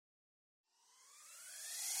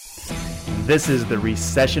This is the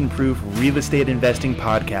Recession Proof Real Estate Investing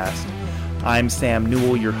Podcast. I'm Sam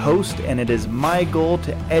Newell, your host, and it is my goal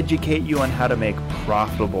to educate you on how to make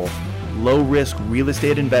profitable, low-risk real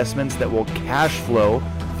estate investments that will cash flow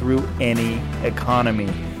through any economy.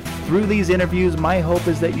 Through these interviews, my hope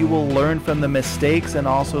is that you will learn from the mistakes and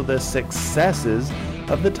also the successes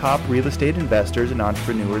of the top real estate investors and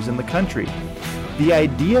entrepreneurs in the country. The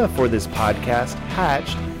idea for this podcast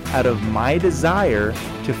hatched out of my desire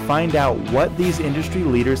to find out what these industry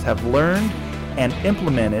leaders have learned and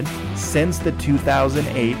implemented since the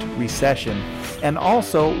 2008 recession, and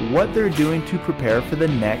also what they're doing to prepare for the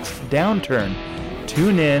next downturn.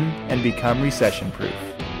 Tune in and become recession-proof.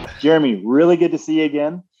 Jeremy, really good to see you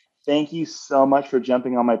again. Thank you so much for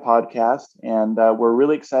jumping on my podcast, and we're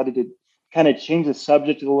really excited to kind of change the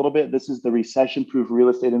subject a little bit. This is the Recession-Proof Real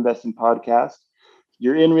Estate Investing Podcast.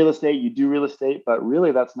 You're in real estate, you do real estate, but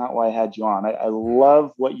really that's not why I had you on. I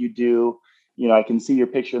love what you do. You know, I can see your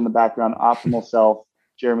picture in the background, Optimal Self.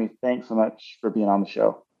 Jeremy, thanks so much for being on the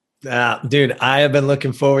show. Dude, I have been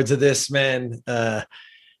looking forward to this, man.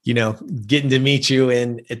 Getting to meet you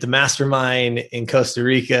at the mastermind in Costa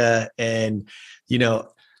Rica and,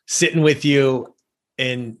 sitting with you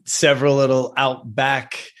in several little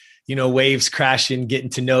outback waves crashing, getting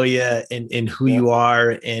to know you and who you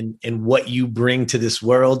are and what you bring to this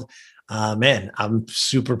world. Man, I'm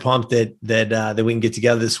super pumped that we can get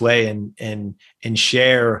together this way and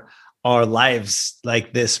share our lives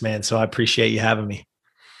like this, man. So I appreciate you having me.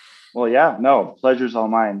 Well, yeah, no, pleasure's all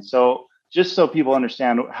mine. So just so people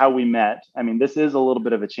understand how we met, I mean, this is a little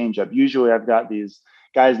bit of a change up. Usually I've got these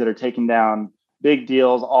guys that are taking down big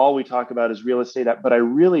deals. All we talk about is real estate, but I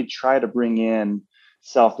really try to bring in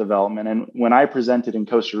self-development. And when I presented in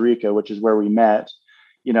Costa Rica, which is where we met,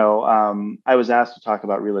 I was asked to talk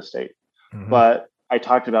about real estate, but I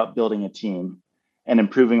talked about building a team and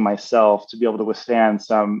improving myself to be able to withstand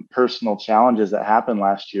some personal challenges that happened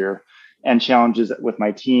last year and challenges with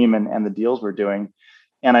my team and the deals we're doing.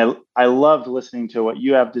 And I loved listening to what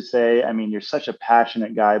you have to say. I mean, you're such a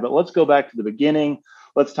passionate guy, but let's go back to the beginning.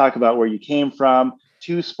 Let's talk about where you came from.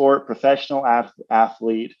 Two-sport professional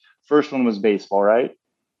athlete. First one was baseball, right?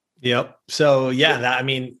 Yep. So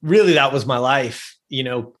really that was my life.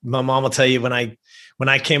 My mom will tell you when I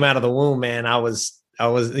came out of the womb, man, I was,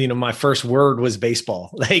 my first word was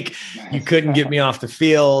baseball. Like nice. You couldn't get me off the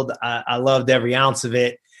field. I loved every ounce of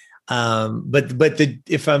it.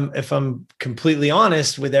 If I'm completely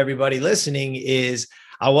honest with everybody listening is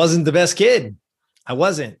I wasn't the best kid. I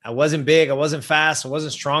wasn't big. I wasn't fast. I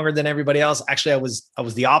wasn't stronger than everybody else. Actually, I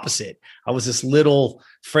was the opposite. I was this little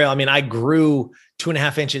frail. I mean, I grew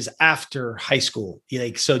 2.5 inches after high school.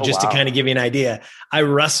 To kind of give you an idea, I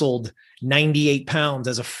wrestled 98 pounds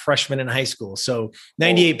as a freshman in high school. So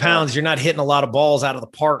 98 pounds, you're not hitting a lot of balls out of the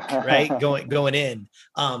park, right? going in.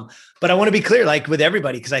 But I want to be clear, like with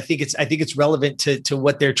everybody, because I think it's relevant to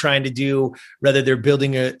what they're trying to do, whether they're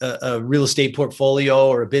building a real estate portfolio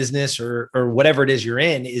or a business or whatever it is you're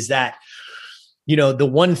in, is that, the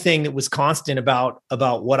one thing that was constant about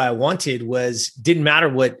what I wanted was didn't matter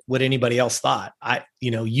what anybody else thought.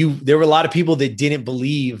 There were a lot of people that didn't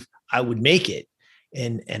believe I would make it.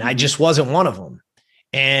 And I just wasn't one of them.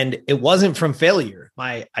 And it wasn't from failure.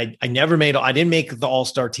 I didn't make the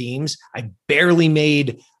all-star teams. I barely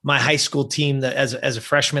made my high school team as a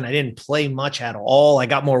freshman. I didn't play much at all. I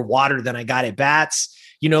got more water than I got at bats,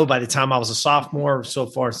 by the time I was a sophomore, so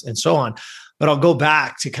forth and so on. But I'll go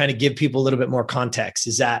back to kind of give people a little bit more context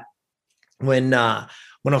is that when I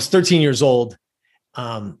was 13 years old,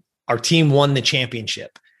 our team won the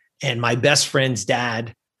championship and my best friend's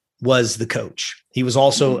dad was the coach. He was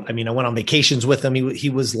also, I went on vacations with him.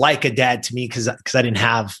 He was like a dad to me because I didn't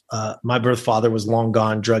have, my birth father was long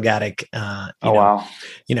gone, drug addict. Wow.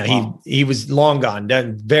 He was long gone,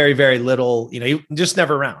 done very, very little, he just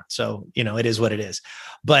never around. So, it is what it is.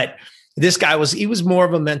 But this guy he was more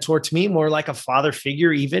of a mentor to me, more like a father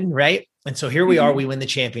figure even. Right. And so here we are, we win the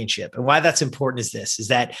championship. And why that's important is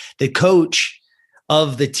that the coach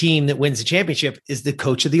of the team that wins the championship is the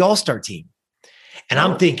coach of the all-star team. And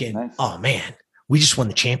I'm thinking, nice. Oh man, we just won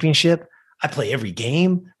the championship. I play every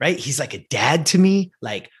game, right? He's like a dad to me.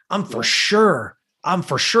 Like I'm for sure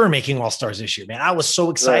making all-stars this year, man. I was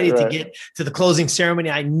so excited to get to the closing ceremony.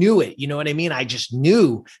 I knew it. You know what I mean? I just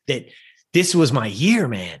knew that this was my year,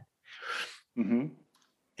 man.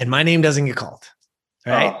 And my name doesn't get called.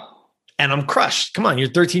 Right. Oh. And I'm crushed. Come on, you're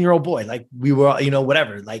a 13-year-old boy. Like we were,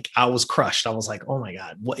 whatever. Like I was crushed. I was like, oh my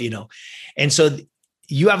God, what, and so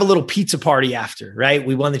you have a little pizza party after, right?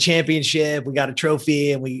 We won the championship, we got a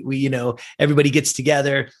trophy and we everybody gets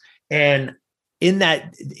together. And in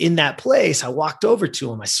that place, I walked over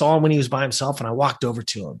to him. I saw him when he was by himself, and I walked over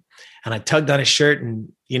to him and I tugged on his shirt,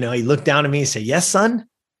 and, he looked down at me and said, "Yes, son."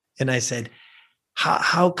 And I said,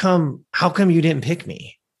 how come you didn't pick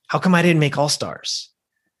me? How come I didn't make All-Stars?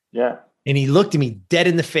 Yeah. And he looked at me dead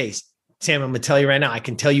in the face. Sam, I'm going to tell you right now, I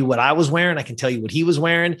can tell you what I was wearing. I can tell you what he was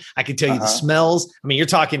wearing. I can tell you the smells. I mean, you're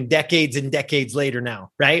talking decades and decades later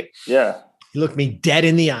now, right? Yeah. He looked me dead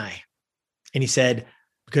in the eye and he said,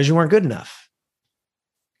 "Because you weren't good enough."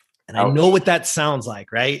 And I know what that sounds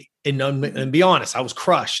like, right? And be honest, I was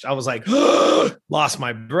crushed. I was like, lost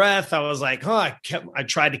my breath. I was like, I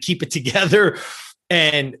tried to keep it together.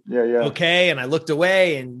 And okay. And I looked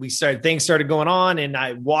away and things started going on, and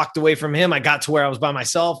I walked away from him. I got to where I was by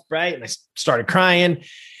myself. Right. And I started crying,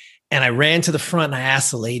 and I ran to the front, and I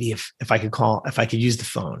asked the lady if I could use the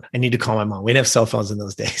phone. I need to call my mom. We didn't have cell phones in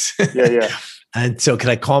those days. Yeah. And so could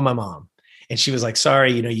I call my mom? And she was like,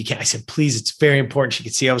 "Sorry, you can't." I said, "Please, it's very important." She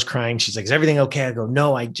could see I was crying. She's like, "Is everything okay?" I go,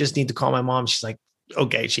 "No, I just need to call my mom." She's like,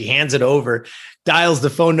 "Okay." She hands it over, dials the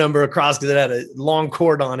phone number across because it had a long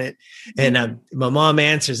cord on it. And my mom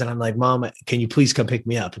answers, and I'm like, "Mom, can you please come pick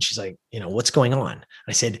me up?" And she's like, "What's going on?"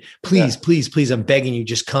 I said, "Please, please, I'm begging you,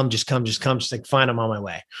 just come. She's like, "Fine, I'm on my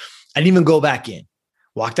way." I didn't even go back in.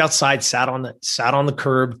 Walked outside, sat on the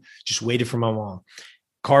curb, just waited for my mom.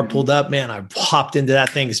 Car pulled up, man. I hopped into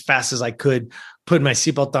that thing as fast as I could, put my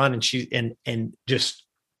seatbelt on, and just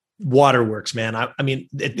waterworks, man. I mean,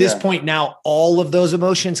 at this point now, all of those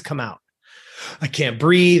emotions come out. I can't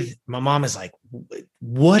breathe. My mom is like,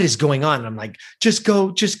 "What is going on?" And I'm like, just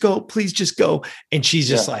go, please just go. And she's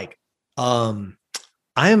just like, "I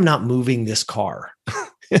am not moving this car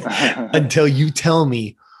until you tell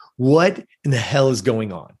me what in the hell is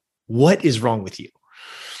going on. What is wrong with you?"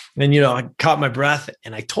 And, I caught my breath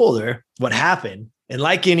and I told her what happened. And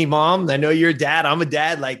like any mom, I know you're a dad, I'm a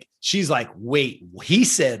dad. Like, she's like, "Wait, he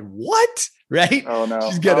said what?" Right? Oh no.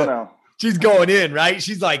 She's going in, right?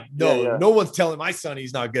 She's like, no one's telling my son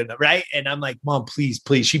he's not good enough. Right. And I'm like, "Mom, please,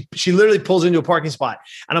 please." She literally pulls into a parking spot,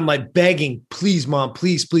 and I'm like begging, "Please, Mom,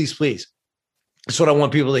 please, please, please." That's what I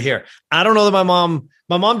want people to hear. I don't know that my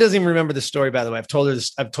mom doesn't even remember the story, by the way. I've told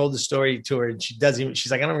the story to her, and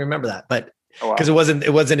she's like, "I don't remember that." But because it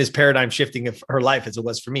wasn't as paradigm shifting of her life as it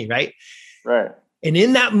was for me. Right. Right. And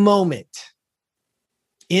in that moment,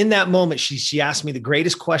 she asked me the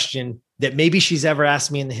greatest question that maybe she's ever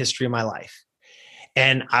asked me in the history of my life.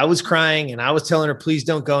 And I was crying, and I was telling her, "Please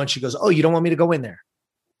don't go." And she goes, "Oh, you don't want me to go in there?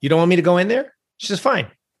 You don't want me to go in there?" She says, "Fine.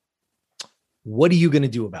 What are you going to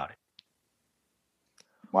do about it?"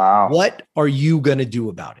 Wow. What are you going to do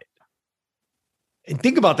about it? And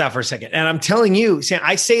think about that for a second. And I'm telling you,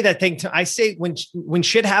 I say that thing I say when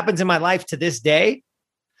shit happens in my life to this day,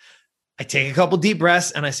 I take a couple deep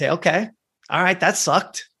breaths and I say, "Okay, all right, that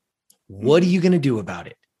sucked. What are you going to do about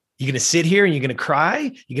it? You're going to sit here and you're going to cry.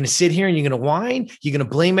 You're going to sit here and you're going to whine. You're going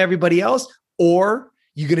to blame everybody else, or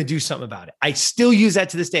you're going to do something about it." I still use that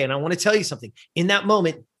to this day. And I want to tell you something. In that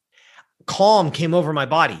moment, calm came over my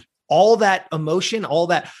body. All that emotion, all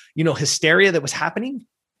that, hysteria that was happening,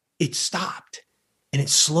 it stopped. And it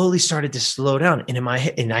slowly started to slow down. And in my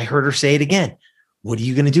head, and I heard her say it again, "What are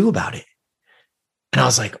you going to do about it?" And I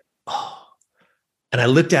was like, "Oh." And I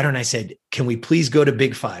looked at her and I said, "Can we please go to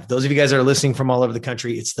Big Five?" Those of you guys that are listening from all over the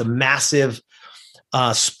country, it's the massive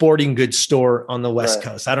sporting goods store on the West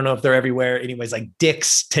Coast. I don't know if they're everywhere. Anyways, like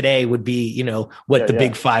Dick's today would be, what the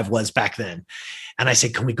Big Five was back then. And I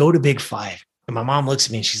said, "Can we go to Big Five?" And my mom looks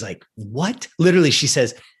at me and she's like, "What?" Literally, she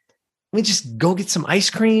says, "Let me just go get some ice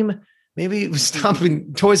cream. Maybe stop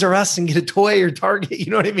in Toys R Us and get a toy, or Target."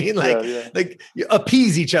 You know what I mean? Like you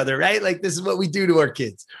appease each other, right? Like, this is what we do to our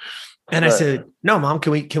kids. And I said, "No, Mom,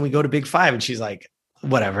 can we go to Big Five?" And she's like,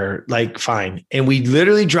 "Whatever, like, fine." And we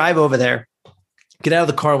literally drive over there, get out of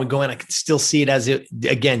the car, and we go in. I can still see it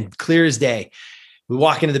again, clear as day. We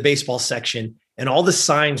walk into the baseball section, and all the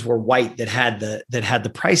signs were white that had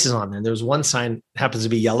the prices on there. There was one sign that happens to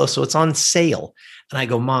be yellow, so it's on sale. And I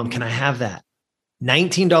go, "Mom, can I have that?"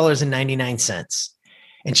 $19.99.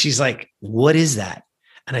 And she's like, "What is that?"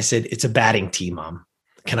 And I said, "It's a batting tee, Mom.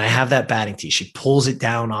 Can I have that batting tee?" She pulls it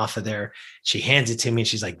down off of there. She hands it to me and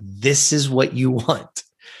she's like, "This is what you want."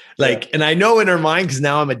 And I know in her mind, because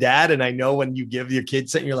now I'm a dad, and I know when you give your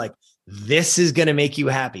kids something, you're like, "This is going to make you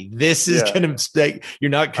happy. This is going to,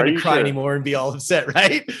 you're not going to cry anymore and be all upset."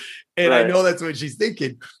 Right. And I know that's what she's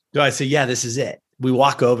thinking. So I say, "Yeah, this is it." We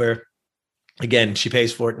walk over. Again, she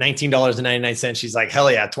pays for it, $19.99. She's like,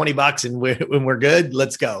 "Hell yeah, $20 and we're good.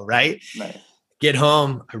 Let's go." Right. Nice. Get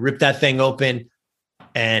home. I ripped that thing open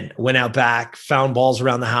and went out back, found balls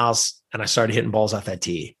around the house, and I started hitting balls off that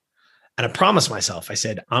tee. And I promised myself, I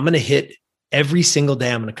said, "I'm going to hit every single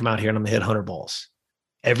day I'm going to come out here and I'm going to hit 100 balls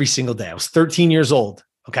every single day. I was 13 years old.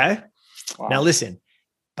 Okay. Wow. Now listen,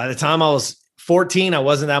 by the time I was 14, I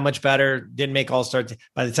wasn't that much better. Didn't make all-star.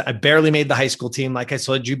 By the time I barely made the high school team, like I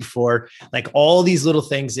told you before, like all these little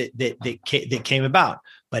things that came about.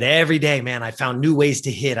 But every day, man, I found new ways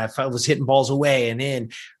to hit. I was hitting balls away and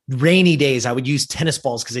in. Rainy days, I would use tennis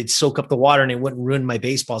balls because they'd soak up the water and it wouldn't ruin my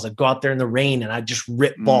baseballs. I'd go out there in the rain and I'd just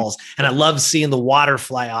rip balls. And I loved seeing the water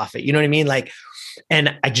fly off it. You know what I mean? Like,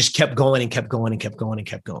 and I just kept going and kept going and kept going and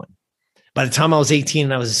kept going. By the time I was 18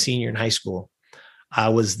 and I was a senior in high school, I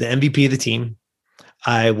was the MVP of the team.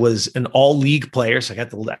 I was an all-league player. So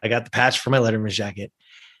I got the patch for my Letterman's jacket.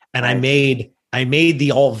 And I made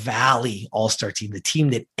the All-Valley All-Star team, the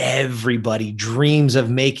team that everybody dreams of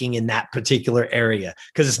making in that particular area.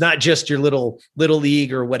 Because it's not just your little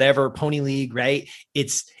league or whatever, pony league, right?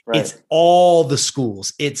 It's all the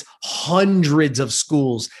schools. It's hundreds of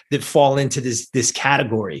schools that fall into this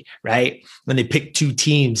category, right? When they pick 2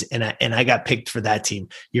 teams and I got picked for that team.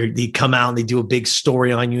 They come out and they do a big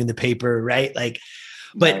story on you in the paper, right? Like,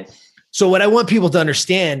 but nice. So what I want people to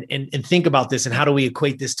understand and think about this and how do we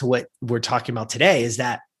equate this to what we're talking about today is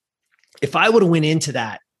that if I would have went into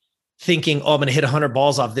that thinking, oh, I'm going to hit 100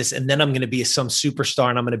 balls off this and then I'm going to be some superstar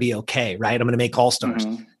and I'm going to be okay, right? I'm going to make all-stars.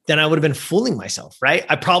 Then I would have been fooling myself, right?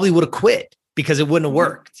 I probably would have quit because it wouldn't have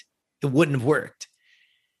worked. It wouldn't have worked.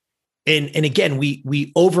 And again,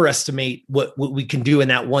 we overestimate what we can do in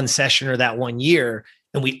that one session or that 1 year.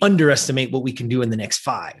 And we underestimate what we can do in the next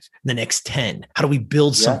 5, the next 10. How do we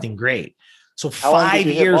build something great? So 5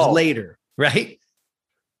 years later, right?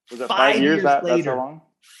 Was it 5 years later, that's how long?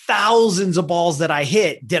 Thousands of balls that I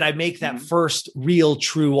hit, did I make that first real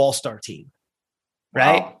true all-star team,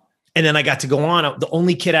 right? Wow. And then I got to go on, the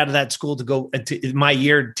only kid out of that school to go to my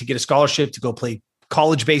year to get a scholarship, to go play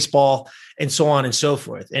college baseball and so on and so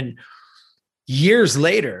forth. And years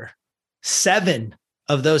later, 7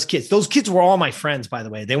 of those kids were all my friends, by the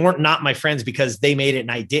way. They weren't not my friends because they made it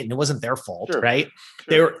and I didn't. It wasn't their fault, right?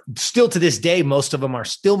 They were still to this day, most of them are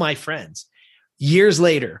still my friends. Years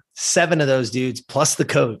later, 7 of those dudes plus the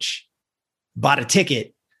coach bought a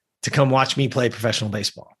ticket to come watch me play professional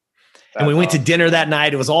baseball. And we went to dinner that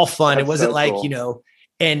night. It was all fun. It wasn't like, cool.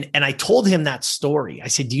 And I told him that story. I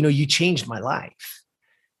said, you changed my life.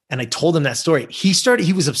 And I told him that story. He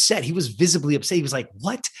was upset. He was visibly upset. He was like,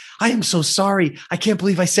 what? I am so sorry. I can't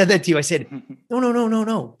believe I said that to you. I said,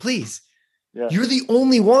 no, please. Yeah. You're the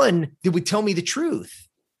only one that would tell me the truth.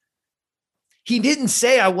 He didn't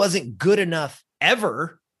say I wasn't good enough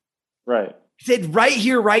ever. Right. He said, right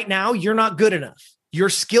here, right now, you're not good enough. Your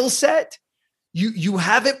skill set, you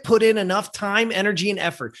haven't put in enough time, energy, and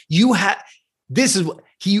effort. You haven't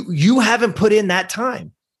put in that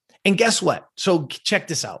time. And guess what? So check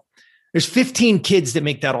this out. There's 15 kids that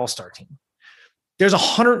make that all-star team. There's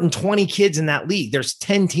 120 kids in that league. There's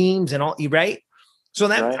 10 teams and all, right? So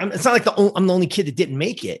it's not like I'm the only kid that didn't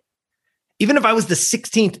make it. Even if I was the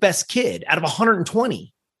 16th best kid out of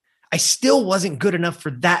 120, I still wasn't good enough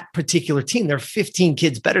for that particular team. There are 15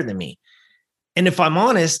 kids better than me. And if I'm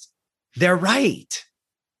honest, they're right.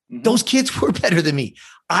 Those kids were better than me.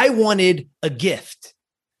 I wanted a gift.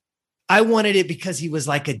 I wanted it because he was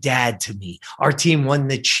like a dad to me. Our team won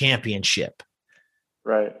the championship.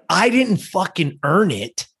 Right. I didn't fucking earn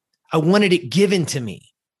it. I wanted it given to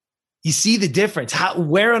me. You see the difference?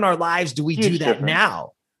 Where in our lives do we do that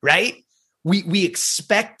now? Right? We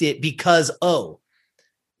expect it because,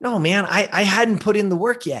 no, man, I hadn't put in the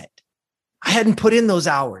work yet. I hadn't put in those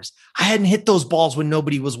hours. I hadn't hit those balls when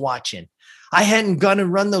nobody was watching. I hadn't gone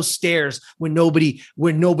and run those stairs when nobody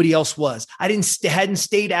else was. I hadn't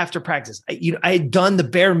stayed after practice. I had done the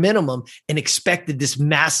bare minimum and expected this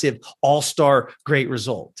massive all-star great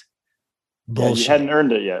result. Bullshit. Yeah, you hadn't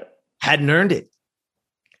earned it yet. Hadn't earned it.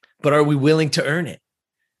 But are we willing to earn it?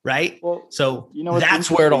 Right? Well, so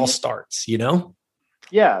that's where it all starts,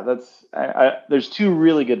 Yeah, there's 2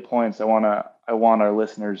 really good points I want our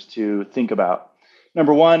listeners to think about.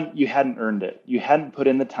 Number 1, you hadn't earned it. You hadn't put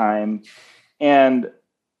in the time. And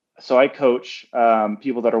so I coach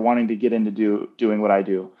people that are wanting to get into doing what I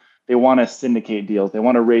do. They want to syndicate deals. They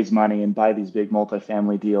want to raise money and buy these big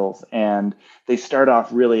multifamily deals. And they start off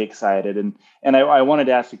really excited. And I wanted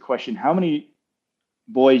to ask a question. How many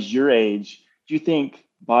boys your age do you think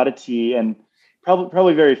bought a tee? And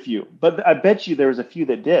probably very few. But I bet you there was a few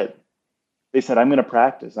that did. They said, I'm going to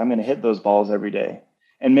practice. I'm going to hit those balls every day.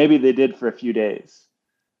 And maybe they did for a few days.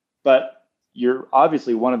 But you're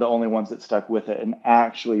obviously one of the only ones that stuck with it and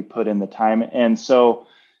actually put in the time. And so,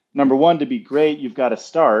 number 1, to be great, you've got to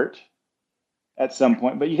start at some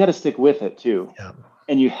point, but you got to stick with it too. Yeah.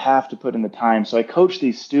 and you have to put in the time. So I coach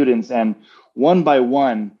these students, and one by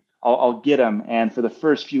one, I'll get them. And for the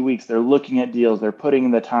first few weeks, they're looking at deals, they're putting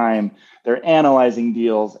in the time, they're analyzing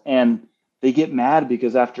deals, and they get mad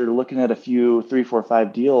because after looking at a few, 3, 4,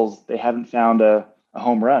 5 deals, they haven't found a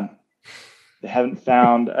home run. They haven't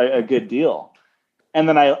found a good deal. And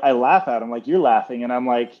then I laugh at them like you're laughing. And I'm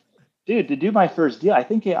like, dude, to do my first deal, I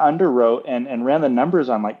think I underwrote and ran the numbers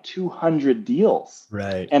on like 200 deals.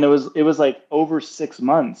 Right. And it was like over 6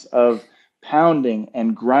 months of pounding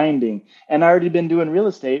and grinding. And I already been doing real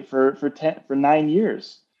estate for 9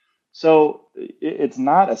 years. So it's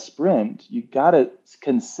not a sprint. You got to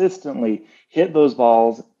consistently hit those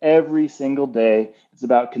balls every single day. It's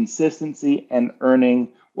about consistency and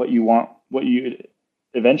earning what you want, what you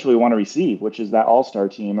eventually want to receive, which is that all-star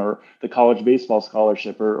team or the college baseball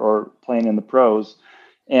scholarship or playing in the pros.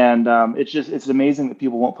 And it's amazing that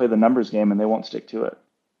people won't play the numbers game and they won't stick to it.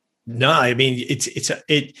 No, I mean,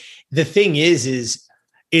 the thing is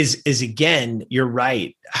again, you're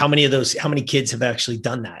right. How many kids have actually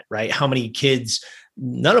done that, right? How many kids?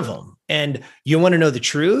 None of them. And you want to know the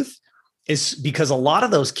truth is because a lot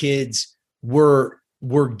of those kids were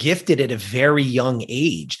gifted at a very young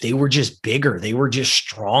age. They were just bigger. They were just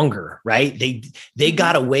stronger, right? They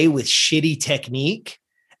got away with shitty technique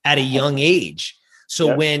at a young age.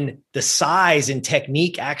 So when the size and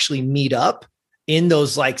technique actually meet up in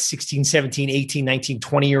those like 16, 17, 18, 19,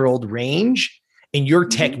 20-year-old range, and your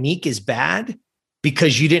technique is bad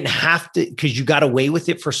because you didn't have to, because you got away with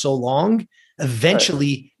it for so long,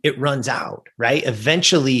 eventually it runs out, right?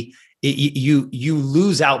 Eventually you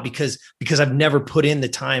lose out because I've never put in the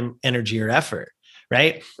time, energy, or effort,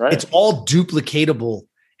 right? It's all duplicatable.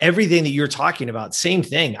 Everything that you're talking about, same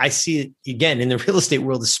thing. I see it again in the real estate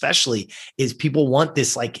world, especially, is people want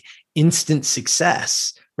this like instant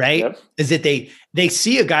success, right? Is that they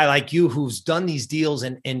see a guy like you who's done these deals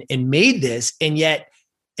and made this, and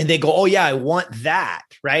they go, oh yeah, I want that,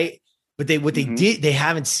 right? But they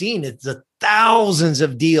haven't seen is the thousands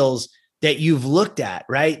of deals that you've looked at,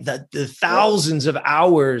 right? The thousands of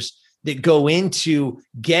hours that go into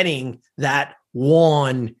getting that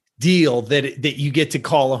one deal that you get to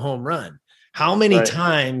call a home run. How many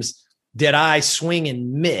times did I swing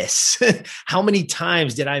and miss? How many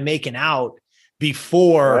times did I make an out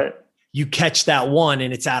before you catch that one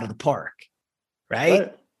and it's out of the park?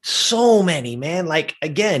 Right? So many, man. Like,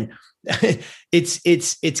 again,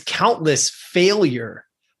 it's countless failure,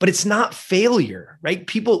 but it's not failure, right?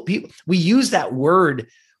 People, we use that word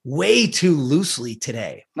way too loosely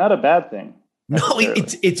today. Not a bad thing. No,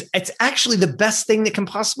 it's actually the best thing that can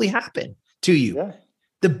possibly happen to you. Yeah.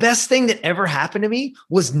 The best thing that ever happened to me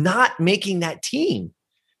was not making that team.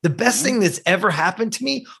 The best thing that's ever happened to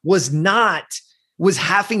me was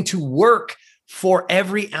having to work for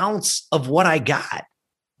every ounce of what I got.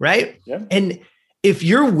 Right. Yeah. And if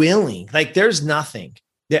you're willing, like, there's nothing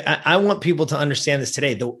that I want people to understand this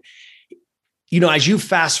today. As you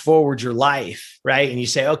fast forward your life, right? And you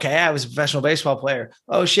say, okay, I was a professional baseball player.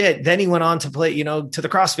 Oh shit. Then he went on to play, to the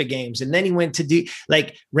CrossFit Games. And then he went to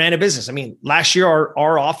ran a business. I mean, last year,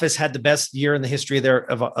 our office had the best year in the history of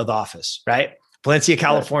the office, right? Valencia,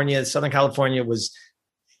 California, Southern California was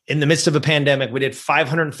in the midst of a pandemic. We did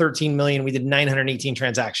 513 million. We did 918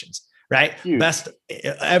 transactions, right? Huge. Best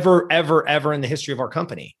ever in the history of our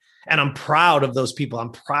company. And I'm proud of those people.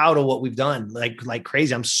 I'm proud of what we've done like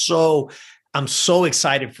crazy. I'm so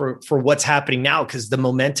excited for what's happening now because the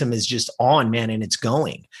momentum is just on, man, and it's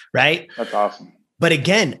going, right? That's awesome. But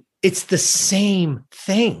again, it's the same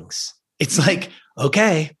things. It's like,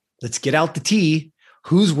 okay, let's get out the tee.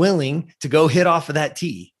 Who's willing to go hit off of that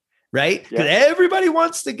tee, right? Because everybody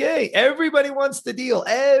wants the game. Everybody wants the deal.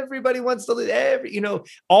 Everybody wants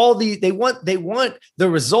they want the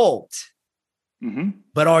result. Mm-hmm.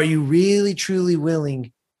 But are you really, truly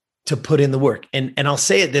willing to put in the work? And I'll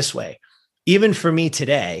say it this way. Even for me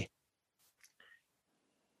today,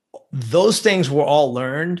 those things were all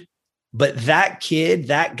learned, but that kid,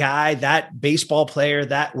 that guy, that baseball player,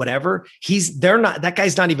 that whatever, that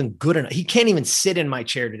guy's not even good enough. He can't even sit in my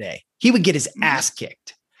chair today. He would get his ass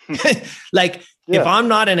kicked. If I'm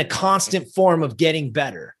not in a constant form of getting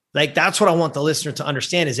better, like, that's what I want the listener to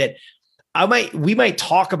understand is that we might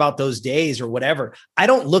talk about those days or whatever. I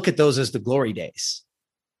don't look at those as the glory days.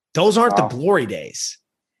 Those aren't the glory days.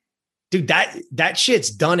 Dude, that shit's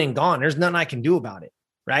done and gone. There's nothing I can do about it.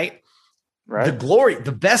 Right.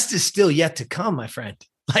 The best is still yet to come, my friend.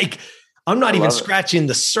 Like, I'm not even scratching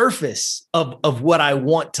the surface of what I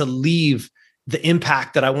want to leave, the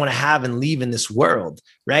impact that I want to have and leave in this world.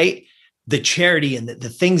 Right. the charity and the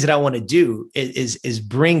things that I want to do is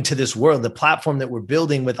bring to this world. The platform that we're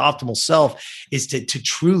building with Optimal Self is to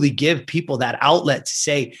truly give people that outlet to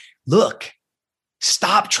say, look,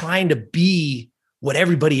 stop trying to be what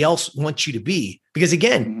everybody else wants you to be. Because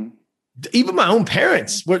again, even my own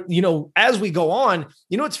parents were, as we go on,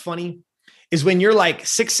 what's funny is when you're like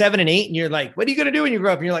 6, 7, and 8, and you're like, what are you going to do when you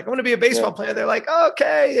grow up? And you're like, I want to be a baseball player. They're like,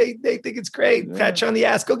 okay, they think it's great. Pat you on the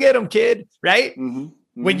ass. Go get them, kid. Right.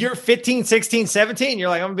 When you're 15, 16, 17, you're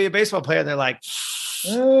like, I'm gonna be a baseball player. And they're like,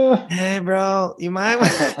 hey bro, you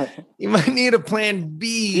might need a plan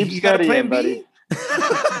B. You got a plan B?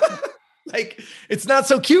 Like, it's not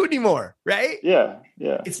so cute anymore. Right. Yeah.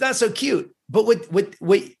 It's not so cute. But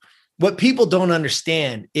what people don't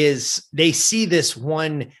understand is they see this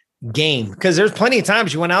one game, because there's plenty of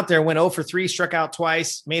times you went out there, went 0 for 3, struck out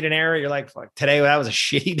twice, made an error. You're like, fuck, today, that was a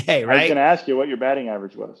shitty day. Right. I was going to ask you what your batting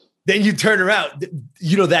average was. Then you turn around,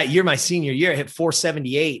 that year, my senior year, I hit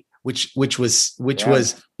 478, which was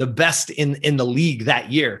the best in the league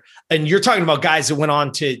that year. And you're talking about guys that went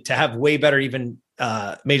on to have way better, even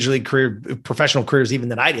major league professional careers, even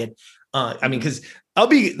than I did. I mean, because I'll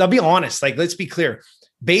be honest, like, let's be clear.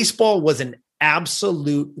 Baseball was an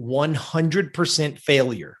absolute 100%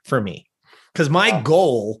 failure for me, because my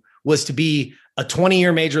goal was to be a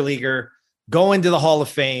 20-year major leaguer, go into the Hall of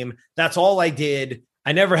Fame. That's all I did.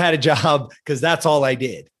 I never had a job because that's all I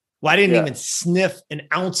did. Well, I didn't even sniff an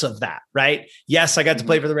ounce of that. Right. Yes, I got to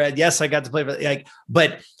play for the Reds. Yes, I got to play for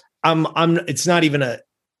but it's not even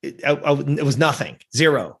it was nothing,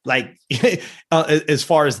 zero. Like as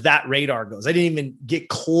far as that radar goes, I didn't even get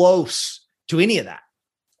close to any of that.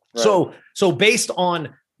 Right. So based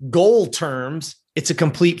on goal terms, it's a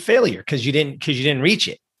complete failure because you didn't reach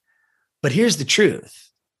it. But here's the truth.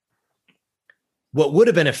 What would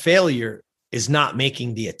have been a failure is not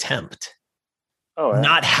making the attempt,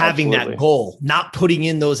 not having that goal, not putting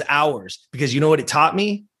in those hours, because you know what it taught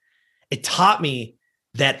me? It taught me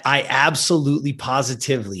that I absolutely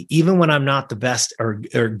positively, even when I'm not the best or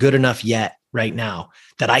good enough yet right now,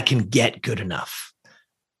 that I can get good enough.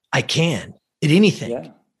 I can at anything.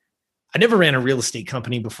 Yeah. I never ran a real estate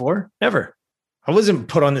company before. Never. I wasn't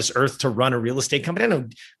put on this earth to run a real estate company. I know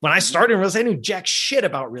when I started in real estate, I knew jack shit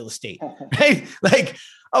about real estate. Right? Like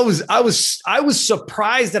I was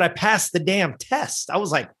surprised that I passed the damn test. I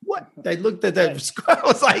was like, what? I looked at that. I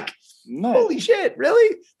was like, holy shit,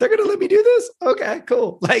 really? They're going to let me do this? Okay,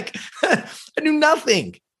 cool. Like I knew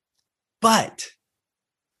nothing, but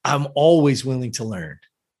I'm always willing to learn.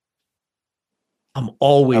 I'm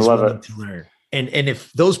always willing to learn. And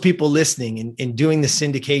if those people listening and doing the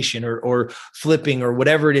syndication or flipping or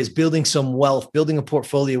whatever it is, building some wealth, building a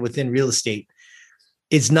portfolio within real estate,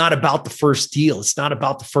 it's not about the first deal. It's not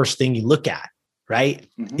about the first thing you look at, right?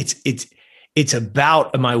 Mm-hmm. It's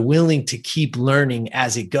about, am I willing to keep learning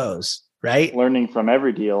as it goes, right? Learning from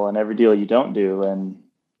every deal and every deal you don't do, and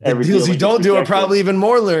every deals you don't do are probably even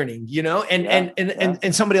more learning,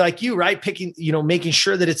 and somebody like you, right? Picking, making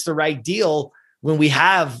sure that it's the right deal. When we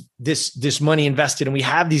have this money invested and we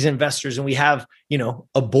have these investors and we have,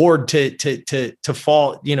 a board to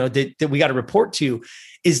fall, that we got to report to,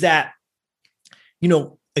 is that,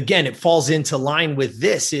 again, it falls into line with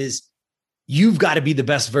this is you've got to be the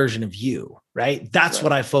best version of you, right? That's right.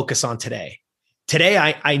 What I focus on today. Today,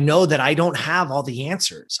 I know that I don't have all the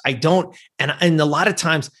answers. I don't. And a lot of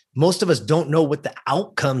times, most of us don't know what the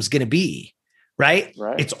outcome's going to be. Right.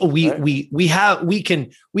 It's we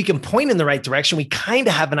can point in the right direction. We kind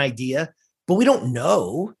of have an idea, but we don't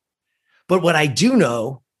know. But what I do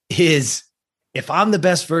know is if I'm the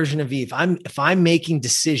best version of me, if I'm making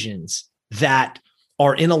decisions that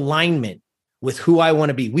are in alignment with who I want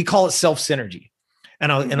to be, we call it self-synergy.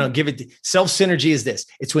 And I'll give it self-synergy is this.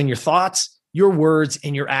 It's when your thoughts, your words,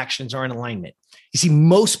 and your actions are in alignment. You see,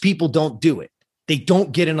 most people don't do it. They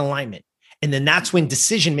don't get in alignment. And then that's when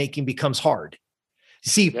decision-making becomes hard.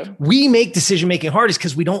 See, we make decision-making hard is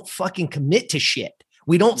because we don't fucking commit to shit.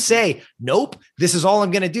 We don't say, nope, this is all I'm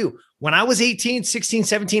going to do. When I was 18, 16,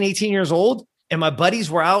 17, 18 years old, and my buddies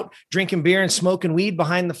were out drinking beer and smoking weed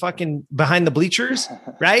behind the bleachers,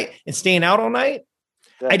 right? And staying out all night.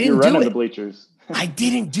 Yeah, I didn't do it. The bleachers. I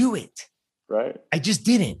didn't do it. Right. I just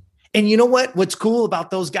didn't. And you know what? What's cool about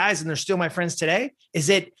those guys, and they're still my friends today, is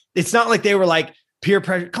that it's not like they were like peer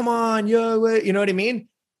pressure. Come on, yo, you know what I mean?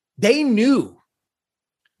 They knew.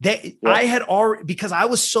 I had already, because I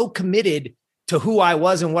was so committed to who I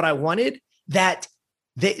was and what I wanted, that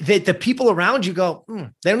the people around you go,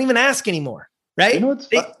 they don't even ask anymore. Right. You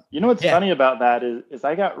know what's funny about that is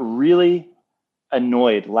I got really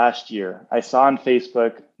annoyed last year. I saw on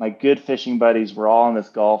Facebook, my good fishing buddies were all on this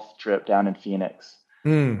golf trip down in Phoenix.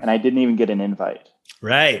 and I didn't even get an invite.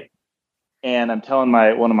 Right. And I'm telling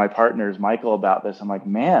one of my partners, Michael, about this. I'm like,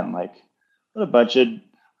 man, like what a bunch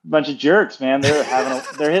of jerks, man.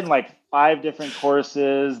 They're hitting like 5 different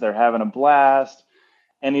courses. They're having a blast.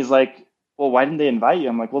 And he's like, well, why didn't they invite you?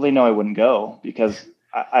 I'm like, well, they know I wouldn't go because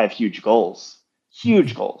I have huge goals.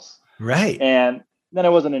 Right. And then I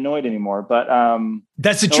wasn't annoyed anymore. But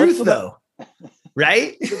that's the truth, though.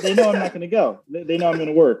 Right? They know I'm not going to go. They know I'm going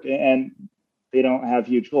to work, and they don't have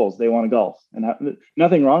huge goals. They want to golf, and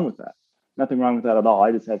nothing wrong with that. Nothing wrong with that at all.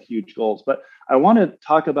 I just have huge goals. But I want to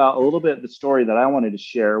talk about a little bit the story that I wanted to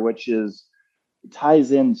share, which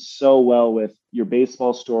ties in so well with your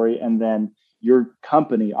baseball story and then your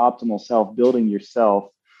company, Optimal Self, building yourself.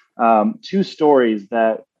 2 stories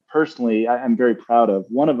that personally I'm very proud of.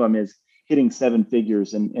 One of them is hitting 7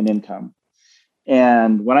 figures in income.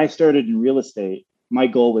 And when I started in real estate, my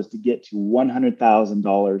goal was to get to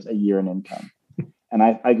 $100,000 a year in income. And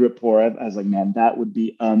I grew up poor. I was like, man, that would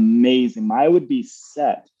be amazing. I would be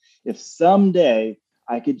set if someday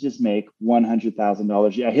I could just make $100,000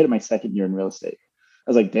 a year. I hit it my second year in real estate. I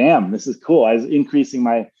was like, damn, this is cool. I was increasing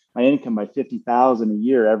my income by $50,000 a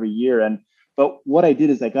year every year. But what I did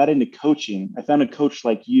is I got into coaching. I found a coach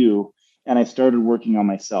like you, and I started working on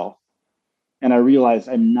myself. And I realized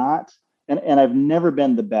I'm not, and I've never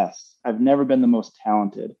been the best. I've never been the most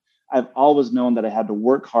talented. I've always known that I had to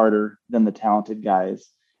work harder than the talented guys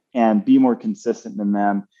and be more consistent than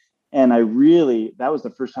them. And that was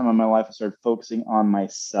the first time in my life I started focusing on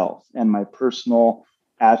myself and my personal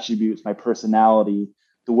attributes, my personality,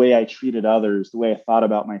 the way I treated others, the way I thought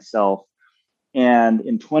about myself. And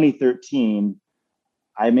in 2013,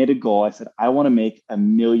 I made a goal. I said, I want to make $1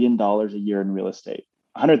 million a year in real estate.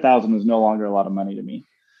 100,000 was no longer a lot of money to me.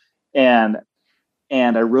 And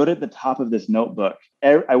I wrote at the top of this notebook.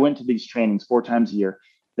 I went to these trainings 4 times a year.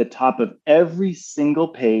 The top of every single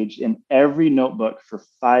page in every notebook for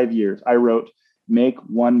 5 years, I wrote, make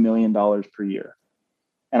 $1 million per year.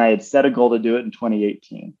 And I had set a goal to do it in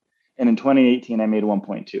 2018. And in 2018, I made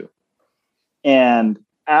 1.2. And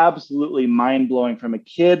absolutely mind-blowing from a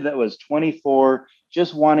kid that was 24,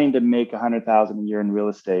 just wanting to make 100,000 a year in real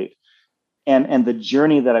estate. And the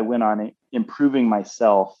journey that I went on improving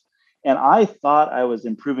myself. And I thought I was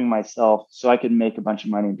improving myself so I could make a bunch of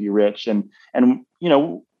money and be rich. And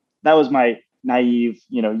that was my naive,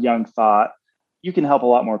 young thought. You can help a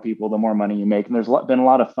lot more people the more money you make. And there's been a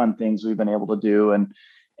lot of fun things we've been able to do.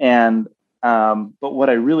 But what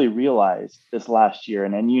I really realized this last year,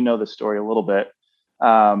 and you know the story a little bit,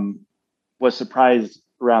 was surprised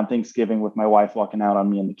around Thanksgiving with my wife walking out on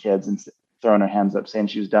me and the kids and throwing her hands up saying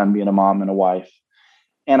she was done being a mom and a wife.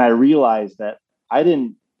 And I realized that I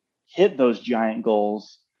didn't hit those giant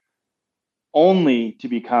goals only to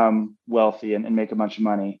become wealthy and make a bunch of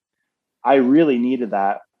money. I really needed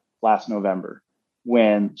that last November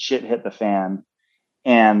when shit hit the fan.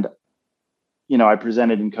 And, I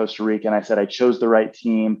presented in Costa Rica and I said, I chose the right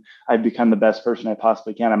team. I've become the best person I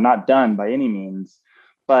possibly can. I'm not done by any means,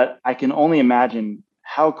 but I can only imagine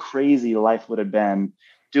how crazy life would have been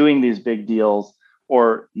doing these big deals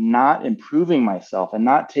or not improving myself and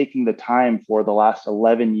not taking the time for the last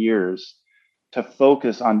 11 years to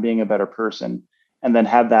focus on being a better person, and then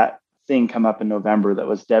have that thing come up in November that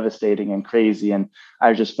was devastating and crazy. And I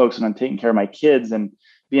was just focusing on taking care of my kids and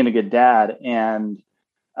being a good dad. And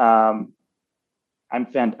I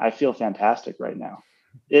feel fantastic right now.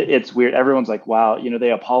 It's weird. Everyone's like, wow,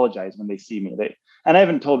 they apologize when they see me. And I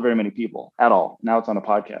haven't told very many people at all. Now it's on a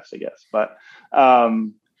podcast, I guess. But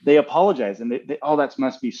they apologize and they that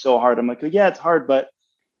must be so hard. I'm like, oh, yeah, it's hard, but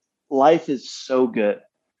life is so good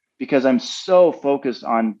because I'm so focused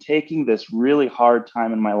on taking this really hard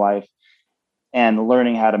time in my life and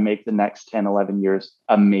learning how to make the next 10, 11 years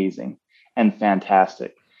amazing and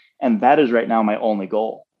fantastic. And that is right now my only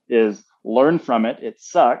goal is learn from it. It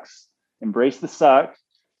sucks. Embrace the suck.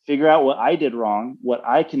 Figure out what I did wrong, what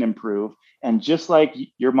I can improve. And just like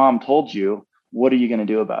your mom told you, what are you going to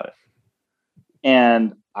do about it?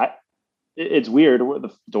 And it's weird.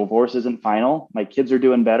 The divorce isn't final. My kids are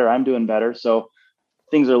doing better. I'm doing better. So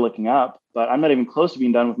things are looking up, but I'm not even close to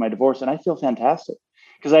being done with my divorce. And I feel fantastic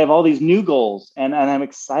because I have all these new goals and I'm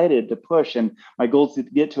excited to push. And my goal is to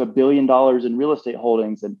get to $1 billion in real estate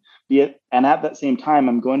holdings and and at that same time,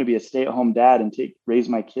 I'm going to be a stay-at-home dad and raise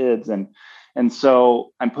my kids. And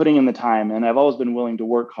so I'm putting in the time, and I've always been willing to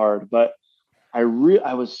work hard, but I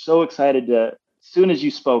was so excited as soon as you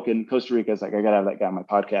spoke in Costa Rica, I was like, I got to have that guy on my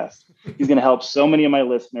podcast. He's going to help so many of my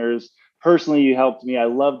listeners. Personally, you helped me. I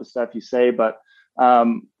love the stuff you say, but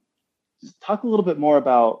just talk a little bit more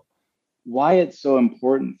about why it's so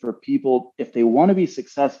important for people, if they want to be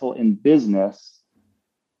successful in business,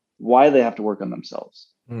 why they have to work on themselves.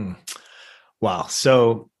 Wow.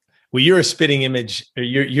 So, well, you're a spitting image. I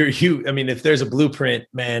mean, if there's a blueprint,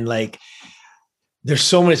 man, like there's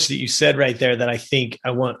so much that you said right there that I think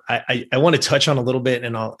I want to touch on a little bit,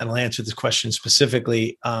 and I'll answer this question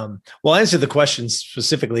specifically. Well, answer the question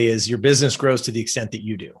specifically is your business grows to the extent that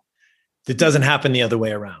you do. That doesn't happen the other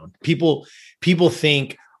way around. People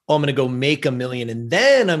think, oh, I'm going to go make $1 million and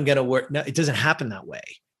then I'm going to work. No, it doesn't happen that way.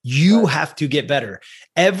 You have to get better.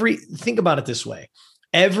 Think about it this way.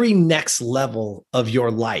 Every next level of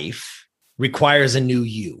your life requires a new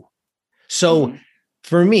you. So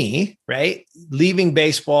for me, right, leaving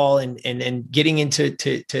baseball and getting into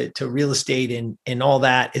to real estate and all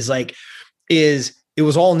that it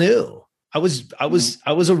was all new. I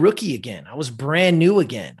was a rookie again. I was brand new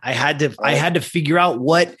again. I had to figure out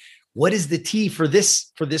what is the T for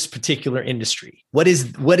this particular industry. What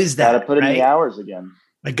is that? Got to put in the hours again.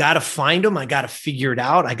 I got to find them. I got to figure it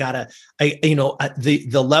out.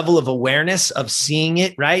 The level of awareness of seeing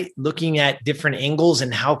it, right? Looking at different angles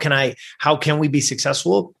and how can we be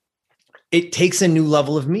successful? It takes a new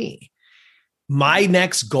level of me. My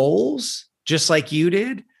next goals, just like you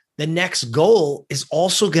did, the next goal is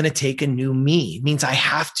also going to take a new me. It means I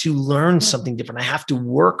have to learn something different. I have to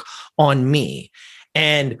work on me.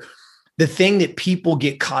 And the thing that people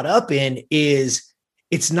get caught up in is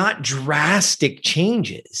it's not drastic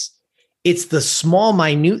changes. It's the small,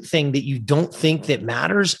 minute thing that you don't think that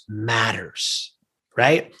matters,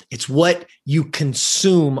 right? It's what you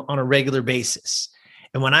consume on a regular basis.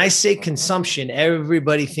 And when I say consumption,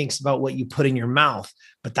 everybody thinks about what you put in your mouth,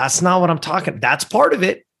 but that's not what I'm talking. That's part of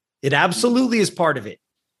it. It absolutely is part of it.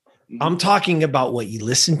 I'm talking about what you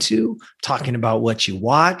listen to, talking about what you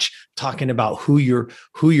watch, talking about who you're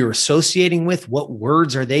associating with, what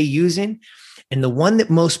words are they using. And the one that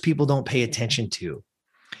most people don't pay attention to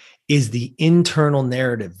is the internal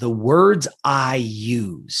narrative, the words I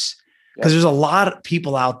use. Because there's a lot of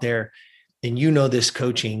people out there, and you know this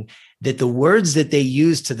coaching, that the words that they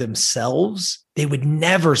use to themselves, they would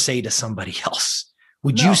never say to somebody else.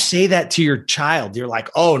 Would you say that to your child? You're like,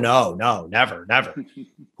 oh, no, never.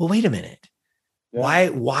 Well, wait a minute. Yeah.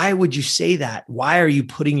 Why would you say that? Why are you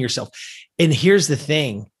putting yourself? And here's the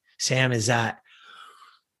thing, Sam, is that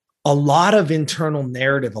a lot of internal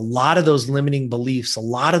narrative, a lot of those limiting beliefs, a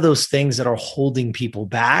lot of those things that are holding people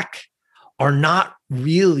back are not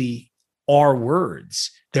really our words.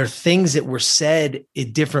 They're things that were said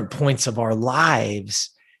at different points of our lives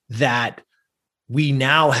that we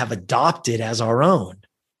now have adopted as our own.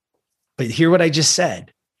 But hear what I just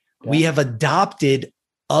said. Yeah. We have adopted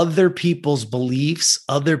other people's beliefs,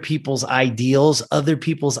 other people's ideals, other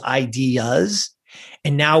people's ideas,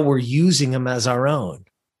 and now we're using them as our own.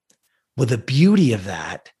 Well, the beauty of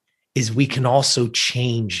that is we can also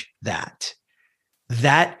change that.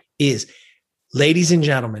 That is, ladies and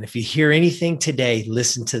gentlemen, if you hear anything today,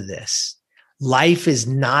 listen to this. Life is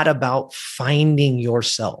not about finding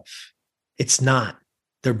yourself. It's not.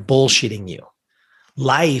 They're bullshitting you.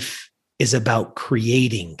 Life is about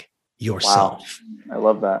creating yourself. Wow. I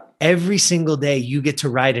love that. Every single day you get to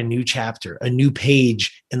write a new chapter, a new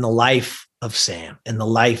page in the life of Sam, in the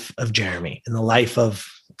life of Jeremy, in the life of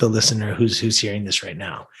the listener who's hearing this right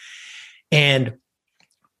now. And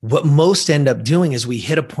what most end up doing is we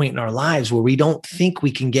hit a point in our lives where we don't think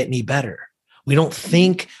we can get any better. We don't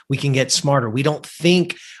think we can get smarter. We don't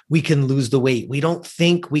think we can lose the weight. We don't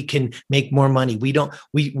think we can make more money.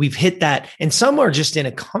 We've hit that. And some are just in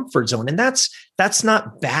a comfort zone, and that's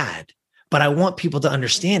not bad. But I want people to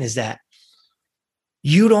understand is that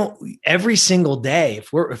you don't, every single day,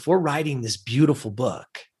 if we're writing this beautiful book,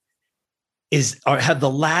 have the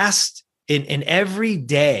last in every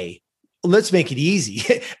day, let's make it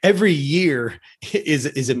easy. Every year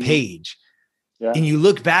is a page. Yeah. And you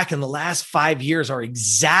look back and the last 5 years are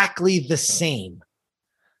exactly the same.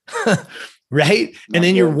 Right? And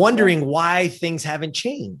then you're wondering why things haven't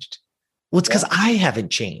changed. Well, it's because I haven't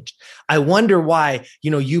changed. I wonder why,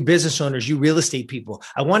 you business owners, you real estate people,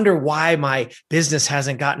 I wonder why my business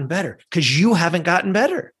hasn't gotten better, because you haven't gotten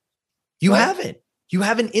better. You haven't. You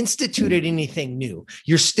haven't instituted anything new.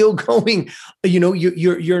 You're still going,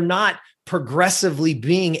 you're not progressively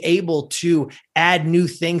being able to add new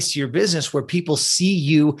things to your business where people see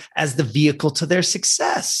you as the vehicle to their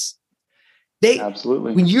success.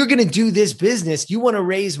 Absolutely. When you're going to do this business, you want to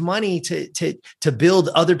raise money to build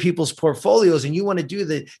other people's portfolios, and you want to do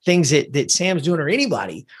the things that Sam's doing or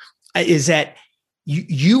anybody, is that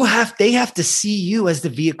they have to see you as the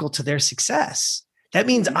vehicle to their success. That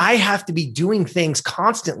means I have to be doing things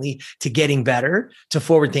constantly to getting better, to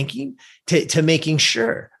forward thinking, to making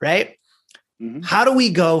sure, right? Mm-hmm. How do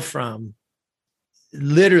we go from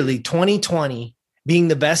literally 2020 being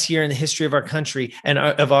the best year in the history of our country and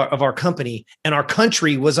of our company. And our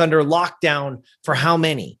country was under lockdown for how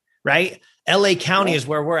many, right? LA County is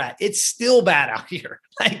where we're at. It's still bad out here.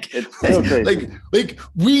 Like, it's still crazy. like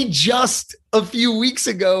we just a few weeks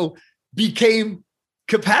ago became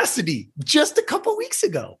capacity just a couple weeks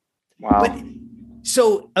ago. Wow. But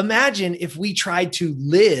so imagine if we tried to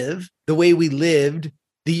live the way we lived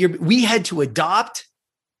the year we had to adopt,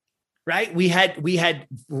 right? We had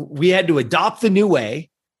to adopt the new way.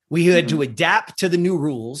 We had to adapt to the new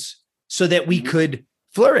rules so that we could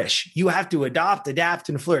flourish. You have to adopt, adapt,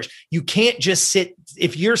 and flourish. You can't just sit.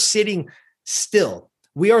 If you're sitting still,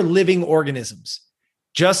 we are living organisms,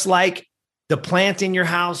 just like the plant in your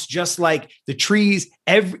house, just like the trees.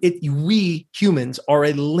 We humans are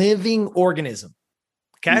a living organism.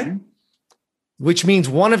 Okay. Which means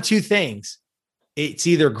one of two things. It's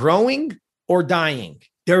either growing or dying.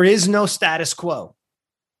 There is no status quo.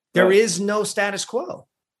 There is no status quo,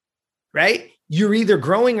 right? You're either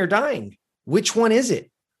growing or dying. Which one is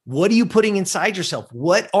it? What are you putting inside yourself?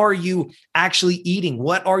 What are you actually eating?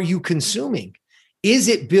 What are you consuming? Is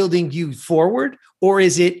it building you forward, or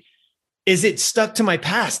is it stuck to my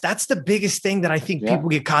past? That's the biggest thing that I think people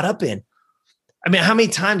get caught up in. I mean, how many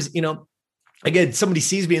times, again, somebody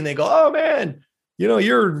sees me and they go, "Oh man,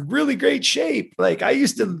 you're in really great shape. Like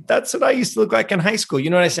that's what I used to look like in high school." You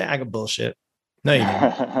know what I say? I go, "Bullshit. No, you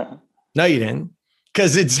didn't. No, you didn't.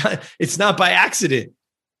 Because it's not by accident."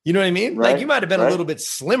 You know what I mean? Right, like you might've been a little bit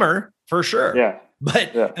slimmer for sure. Yeah.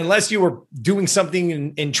 But unless you were doing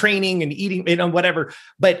something in training and eating, whatever.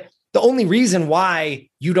 But the only reason why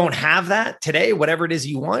you don't have that today, whatever it is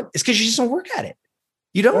you want, is because you just don't work at it.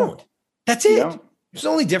 You don't. Yeah. That's it. It's the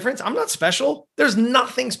only difference. I'm not special. There's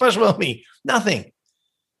nothing special about me. Nothing.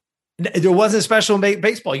 There wasn't special in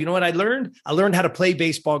baseball. You know what I learned? I learned how to play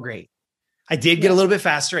baseball great. I did get a little bit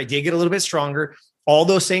faster. I did get a little bit stronger. All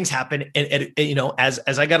those things happen. And as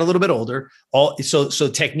I got a little bit older, so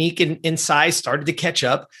technique and size started to catch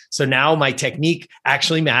up. So now my technique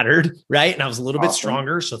actually mattered, right? And I was a little bit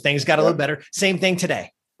stronger. So things got a little better. Same thing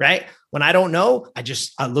today, right? When I don't know,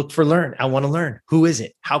 I look for learn. I want to learn. Who is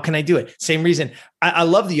it? How can I do it? Same reason. I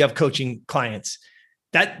love that you have coaching clients.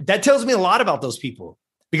 That tells me a lot about those people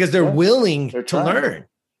because they're willing to learn.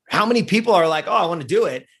 How many people are like, "Oh, I want to do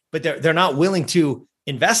it," but they're not willing to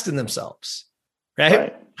invest in themselves.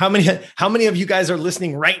 Right? How many of you guys are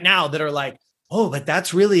listening right now that are like, "Oh, but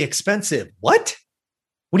that's really expensive." What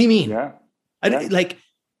do you mean? Yeah.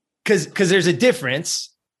 Because there's a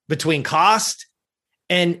difference between cost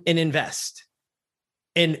and invest.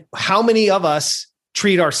 And how many of us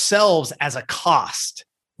treat ourselves as a cost?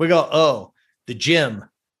 We go, "Oh, the gym,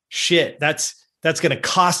 shit, that's going to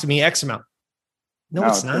cost me X amount." No,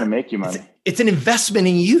 it's not. Going to make you money. It's an investment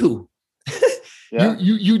in you. Yeah.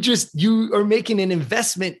 You are making an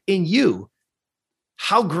investment in you.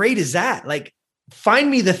 How great is that? Like,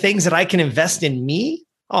 find me the things that I can invest in me.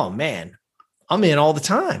 Oh man, I'm in all the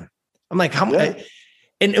time. I'm like,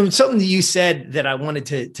 and something that you said that I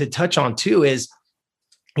wanted to touch on too is,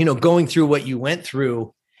 going through what you went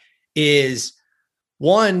through is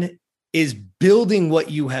building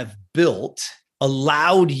what you have built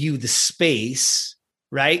allowed you the space.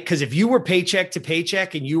 Right. Because if you were paycheck to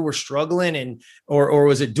paycheck and you were struggling or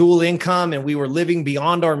was it dual income and we were living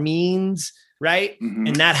beyond our means, right. Mm-hmm.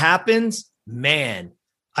 And that happens, man,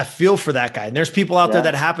 I feel for that guy. And there's people out there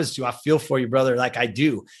that happens to. I feel for you, brother. Like I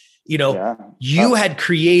do, you had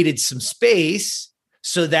created some space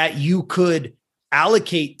so that you could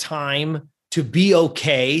allocate time to be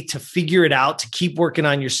okay, to figure it out, to keep working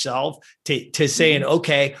on yourself, to saying,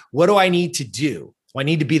 okay, what do I need to do? Well, I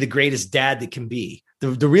need to be the greatest dad that can be.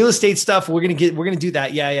 The real estate stuff, we're going to do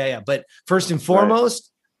that. Yeah. But first and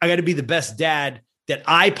foremost, I got to be the best dad that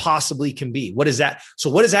I possibly can be. What is that? So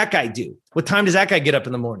what does that guy do? What time does that guy get up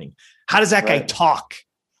in the morning? How does that guy talk?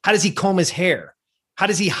 How does he comb his hair? How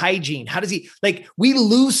does he hygiene? How does he we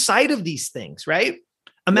lose sight of these things, right?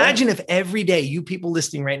 Imagine if every day you people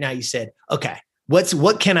listening right now, you said, okay,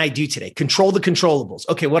 what can I do today? Control the controllables.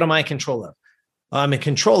 Okay. What am I in control of? I'm in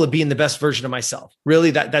control of being the best version of myself.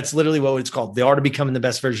 Really, that's literally what it's called. The art of becoming the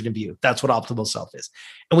best version of you. That's what optimal self is.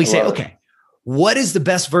 And we say, okay, what does the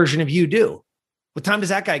best version of you do? What time does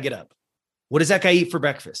that guy get up? What does that guy eat for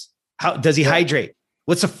breakfast? How does he hydrate?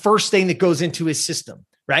 What's the first thing that goes into his system,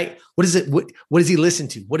 right? What is it? What does he listen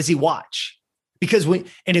to? What does he watch? Because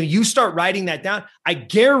if you start writing that down, I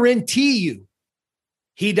guarantee you,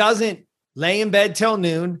 he doesn't lay in bed till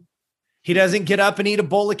noon. He doesn't get up and eat a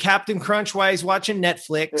bowl of Captain Crunch while he's watching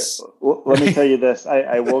Netflix. Let me tell you this.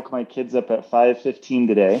 I woke my kids up at 5:15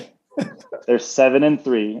 today. They're 7 and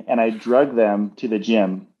 3, and I drug them to the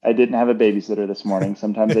gym. I didn't have a babysitter this morning.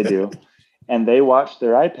 Sometimes I do. And they watched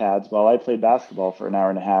their iPads while I played basketball for an hour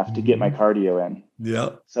and a half to get my cardio in. Yeah.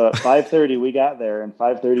 So at 5:30, we got there, and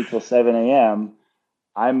 5:30 till 7 a.m.,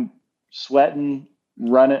 I'm sweating,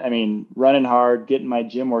 running hard, getting my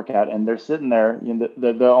gym workout. And they're sitting there,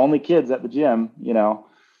 the only kids at the gym,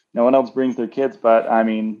 no one else brings their kids, but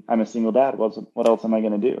I'm a single dad. What else am I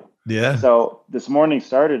going to do? Yeah. So this morning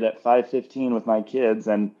started at 5:15 with my kids.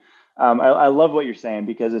 And I love what you're saying,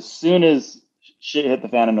 because as soon as shit hit the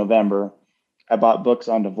fan in November, I bought books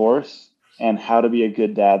on divorce and how to be a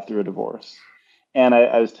good dad through a divorce. And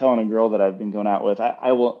I was telling a girl that I've been going out with,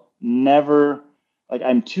 I will never,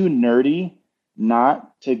 I'm too nerdy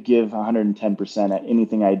not to give 110% at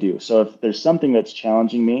anything I do. So if there's something that's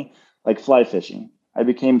challenging me, like fly fishing, I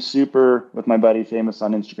became super, with my buddy, famous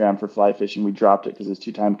on Instagram for fly fishing. We dropped it because it's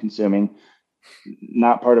too time consuming,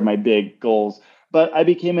 not part of my big goals. But I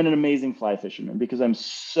became an amazing fly fisherman because I'm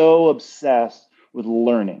so obsessed with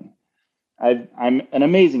learning. I'm an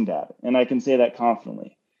amazing dad, and I can say that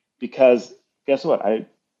confidently because guess what? I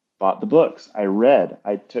bought the books, I read,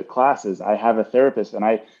 I took classes, I have a therapist, and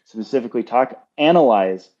I specifically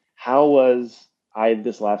analyze how was I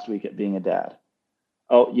this last week at being a dad.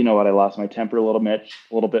 Oh, you know what? I lost my temper a little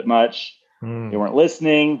bit much. They weren't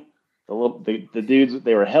listening. The dudes,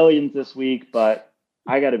 they were hellions this week, but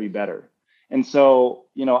I got to be better. And so,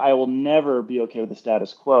 I will never be okay with the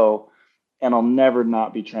status quo, and I'll never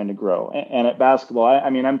not be trying to grow. And at basketball,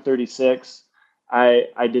 I'm 36. I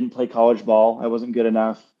didn't play college ball. I wasn't good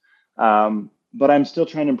enough. But I'm still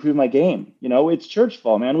trying to improve my game. It's church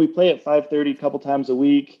ball, man. We play at 5:30 a couple times a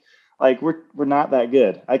week. We're not that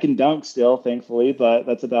good. I can dunk still, thankfully, but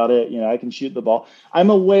that's about it. I can shoot the ball. I'm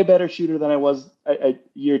a way better shooter than I was a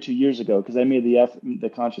year, 2 years ago, because I made the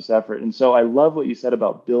conscious effort. And so I love what you said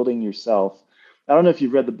about building yourself. I don't know if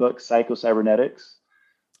you've read the book Psycho-Cybernetics,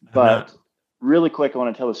 but really quick, I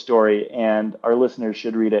want to tell a story, and our listeners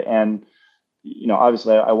should read it. And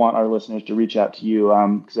obviously, I want our listeners to reach out to you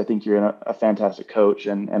because I think you're a fantastic coach,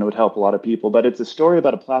 and it would help a lot of people. But it's a story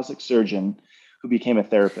about a plastic surgeon who became a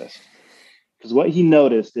therapist. Because what he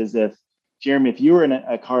noticed is Jeremy, if you were in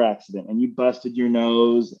a car accident and you busted your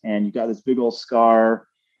nose and you got this big old scar,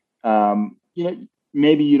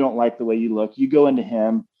 maybe you don't like the way you look. You go into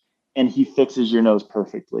him and he fixes your nose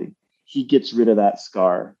perfectly. He gets rid of that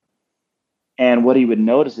scar. And what he would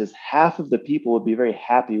notice is half of the people would be very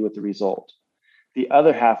happy with the result. The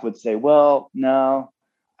other half would say, well, no,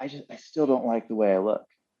 I still don't like the way I look.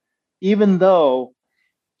 Even though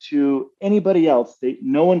to anybody else,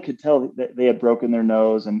 no one could tell that they had broken their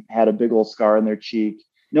nose and had a big old scar on their cheek.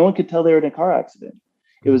 No one could tell they were in a car accident.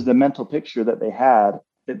 It was the mental picture that they had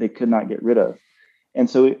that they could not get rid of. And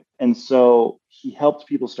so he helped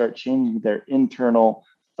people start changing their internal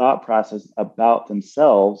thought process about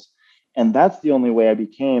themselves. And that's the only way I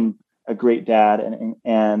became a great dad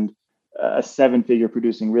and a 7-figure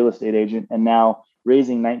producing real estate agent, and now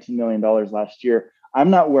raising $19 million last year. I'm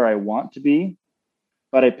not where I want to be,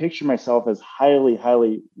 but I picture myself as highly,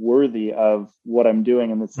 highly worthy of what I'm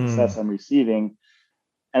doing and the success I'm receiving.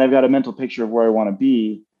 And I've got a mental picture of where I want to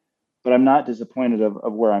be, but I'm not disappointed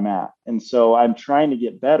of where I'm at. And so I'm trying to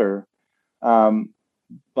get better.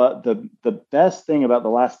 But the best thing about the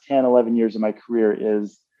last 10, 11 years of my career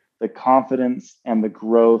is the confidence and the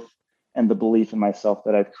growth and the belief in myself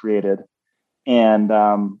that I've created. And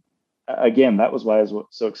again, that was why I was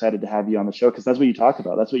so excited to have you on the show, because that's what you talk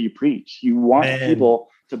about. That's what you preach. You want people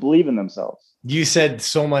to believe in themselves. You said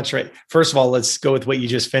so much, right? First of all, let's go with what you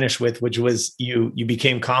just finished with, which was you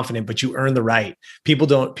became confident, but you earned the right.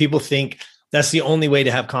 People think that's the only way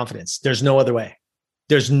to have confidence. There's no other way.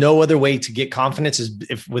 There's no other way to get confidence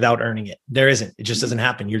without earning it. There isn't. It just doesn't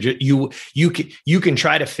happen. You can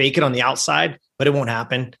try to fake it on the outside, but it won't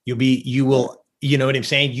happen. You will. You know what I'm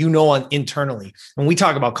saying? Internally. When we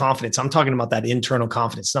talk about confidence, I'm talking about that internal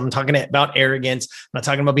confidence. I'm talking about arrogance. I'm not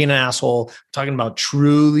talking about being an asshole. I'm talking about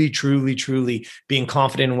truly, truly, truly being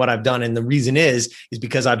confident in what I've done. And the reason is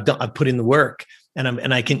because I've put in the work, and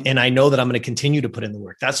I know that I'm going to continue to put in the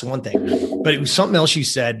work. That's one thing. But it was something else you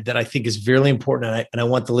said that I think is very important, and I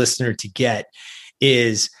want the listener to get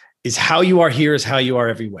is how you are here is how you are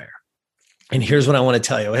everywhere. And here's what I want to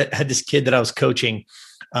tell you. I had this kid that I was coaching.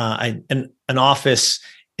 An office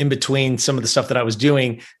in between some of the stuff that I was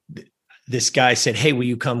doing. This guy said, "Hey, will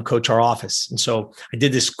you come coach our office?" And so I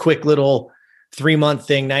did this quick little 3-month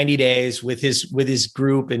thing, 90 days with his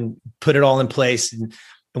group, and put it all in place. And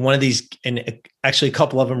one of these, and actually a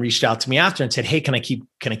couple of them reached out to me after and said, "Hey, can I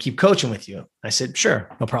keep coaching with you?" I said, "Sure,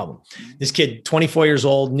 no problem." This kid, 24 years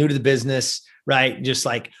old, new to the business, right? Just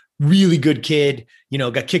like really good kid,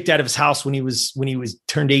 got kicked out of his house when he was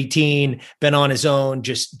turned 18, been on his own,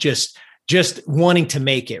 just wanting to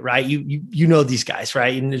make it, right? You know these guys,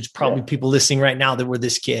 right? And there's probably people listening right now that were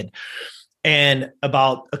this kid. And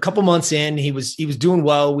about a couple months in, he was doing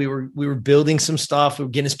well. We were building some stuff. We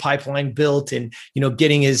were getting his pipeline built and,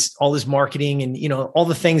 getting all his marketing and, all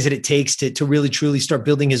the things that it takes to really truly start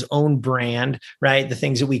building his own brand, right? The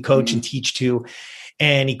things that we coach and teach to.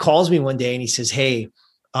 And he calls me one day and he says, "Hey,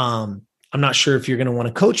 I'm not sure if you're going to want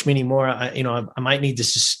to coach me anymore. I might need to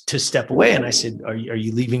step away." And I said, are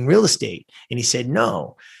you leaving real estate? And he said,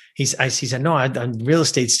 "No." He said, "No, real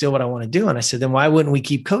estate's still what I want to do." And I said, "Then why wouldn't we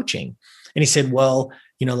keep coaching?" And he said, "Well,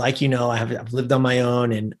 I've lived on my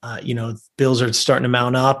own and, bills are starting to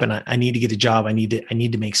mount up and I need to get a job. I need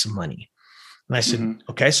to make some money." And I said,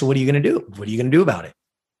 "Okay, so what are you going to do? What are you going to do about it?"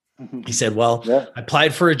 He said, "Well, I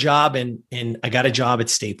applied for a job and I got a job at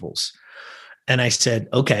Staples." And I said,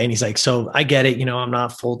 "Okay." And he's like, "So I get it. I'm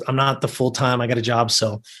not the full time. I got a job.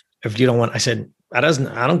 So if you don't want," I said, I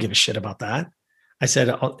don't give a shit about that. I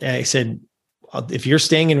said, "If you're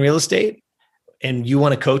staying in real estate and you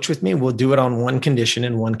want to coach with me, we'll do it on one condition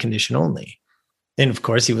and one condition only." And of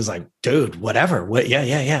course he was like, "Dude, whatever. What?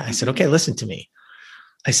 Yeah. I said, "Okay, listen to me."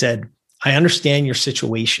 I said, "I understand your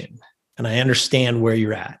situation and I understand where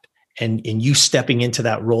you're at. And you stepping into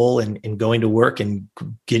that role and going to work and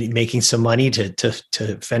making some money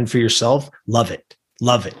to fend for yourself. Love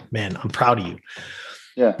it, man. I'm proud of you."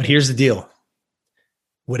 Yeah. But here's the deal.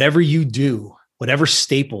 Whatever you do, whatever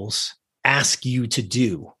Staples ask you to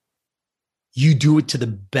do, you do it to the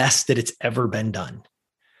best that it's ever been done.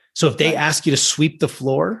 So if they ask you to sweep the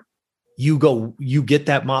floor, you get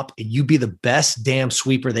that mop and you be the best damn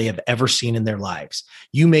sweeper they have ever seen in their lives.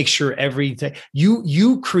 You make sure everything,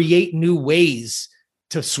 you create new ways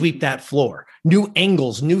to sweep that floor, new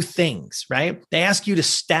angles, new things, right? They ask you to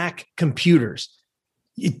stack computers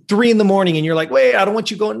 3 a.m. and you're like, "Wait, I don't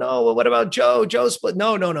want you going." "No, well, what about Joe? Joe split."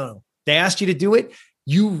 No. They asked you to do it.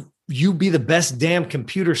 You be the best damn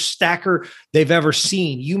computer stacker they've ever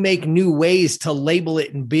seen. You make new ways to label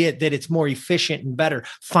it and be it that it's more efficient and better.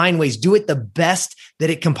 Find ways, do it the best that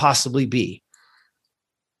it can possibly be.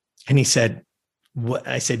 And he said, "What?"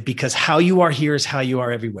 I said, "Because how you are here is how you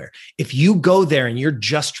are everywhere. If you go there and you're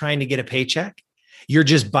just trying to get a paycheck, you're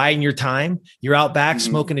just biding your time. You're out back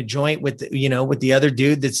smoking a joint with the other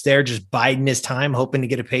dude that's there, just biding his time, hoping to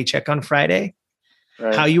get a paycheck on Friday.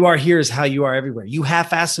 Right. How you are here is how you are everywhere. You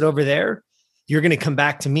half-ass it over there, you're going to come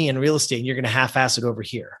back to me in real estate and you're going to half-ass it over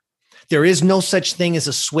here. There is no such thing as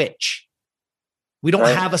a switch. We don't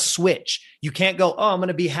have a switch. You can't go, "Oh, I'm going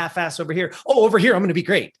to be half-ass over here. Oh, over here, I'm going to be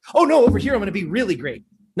great. Oh no, over here, I'm going to be really great."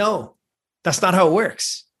 No, that's not how it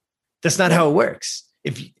works. That's not how it works.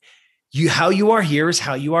 How you are here is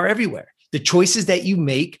how you are everywhere. The choices that you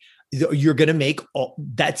make, you're going to make.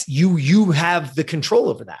 That's you have the control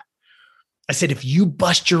over that. I said, if you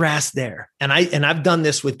bust your ass there, and I've done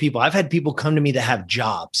this with people. I've had people come to me that have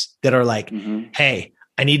jobs that are like, "Hey,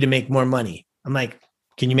 I need to make more money." I'm like,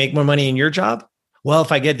 "Can you make more money in your job?" "Well,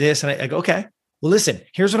 if I get this," and I go, "Okay, well, listen,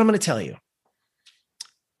 here's what I'm going to tell you.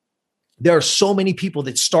 There are so many people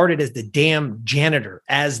that started as the damn janitor,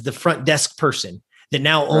 as the front desk person that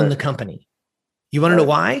now own the company. You want to know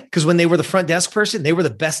why? Because when they were the front desk person, they were the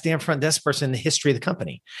best damn front desk person in the history of the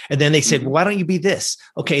company. And then they said, "Well, why don't you be this?"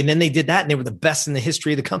 Okay. And then they did that and they were the best in the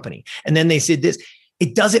history of the company. And then they said this.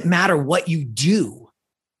 It doesn't matter what you do.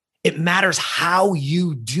 It matters how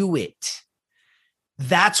you do it.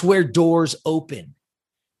 That's where doors open.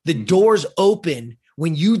 The doors open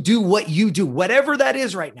when you do what you do, whatever that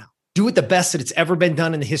is right now. Do it the best that it's ever been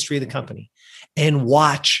done in the history of the company and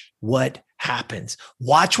watch what happens.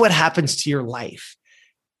 Watch what happens to your life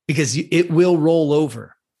because it will roll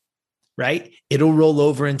over, right? It'll roll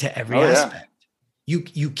over into every aspect.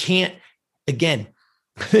 You can't, again,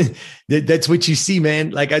 that's what you see,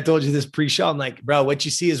 man. Like I told you this pre-show, I'm like, bro, what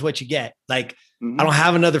you see is what you get. Like, I don't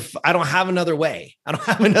have another way. I don't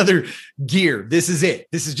have another gear. This is it.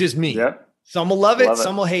 This is just me. Yep. Some will love it.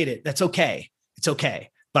 Some will hate it. That's okay. It's okay.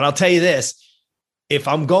 But I'll tell you this, if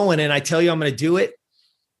I'm going and I tell you I'm going to do it,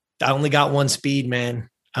 I only got one speed, man.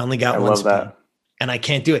 I only got one speed that. And I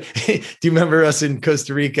can't do it. Do you remember us in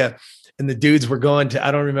Costa Rica and the dudes were going to,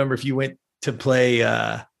 I don't remember if you went to play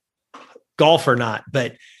golf or not,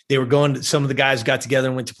 but they were going to, some of the guys got together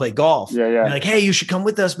and went to play golf. Yeah. And like, "Hey, you should come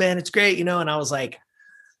with us, man. It's great. And I was like,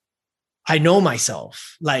 I know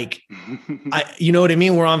myself. Like, you know what I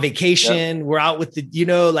mean? We're on vacation. Yep. We're out with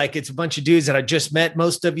like it's a bunch of dudes that I just met,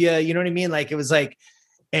 most of you, you know what I mean? Like, it was like,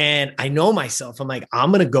 and I know myself. I'm like,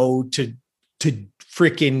 I'm going to go to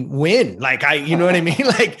freaking win. Like you know what I mean?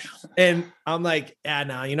 Like, and I'm like, yeah,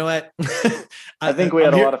 no, you know what? I think we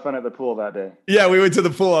had a lot of fun at the pool that day. Yeah, we went to the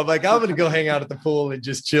pool. I'm like, I'm going to go hang out at the pool and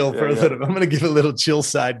just chill for a little bit. I'm going to give a little chill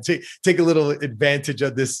side, take a little advantage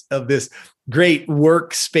of this great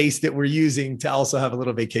workspace that we're using to also have a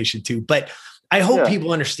little vacation too. But I hope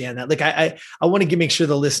people understand that. Like I want to make sure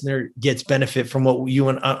the listener gets benefit from what you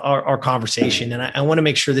and our conversation. And I want to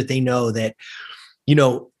make sure that they know that, you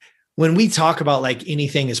know, when we talk about like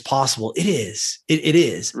anything is possible, it is, it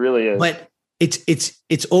is, it really is. But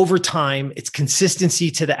it's over time. It's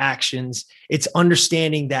consistency to the actions. It's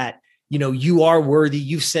understanding that, you know, you are worthy.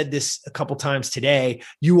 You've said this a couple times today.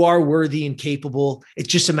 You are worthy and capable. It's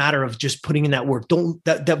just a matter of just putting in that work.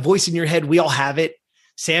 That voice in your head, we all have it.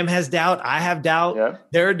 Sam has doubt. I have doubt. Yeah.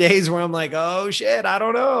 There are days where I'm like, oh shit, I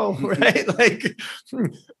don't know. Right. Like,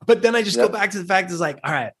 but then I just go back to the fact is like,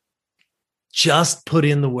 all right, just put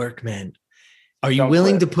in the work, man. Are you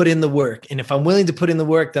willing to put in the work? And if I'm willing to put in the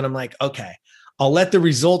work, then I'm like, okay, I'll let the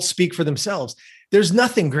results speak for themselves. There's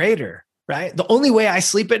nothing greater, right? The only way I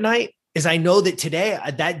sleep at night is I know that today,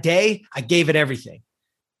 that day, I gave it everything.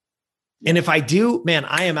 And if I do, man,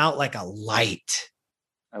 I am out like a light.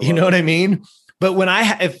 You know what I mean? But when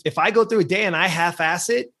if I go through a day and I half-ass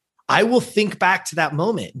it, I will think back to that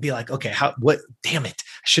moment and be like, okay, damn it.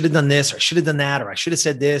 I should have done this, or I should have done that, or I should have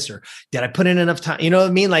said this, or did I put in enough time? You know what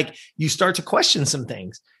I mean? Like you start to question some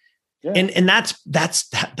things. Yeah. And that's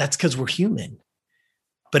because we're human.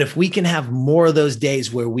 But if we can have more of those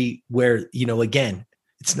days where you know, again,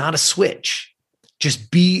 it's not a switch, just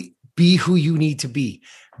be who you need to be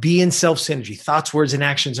in self-synergy, thoughts, words, and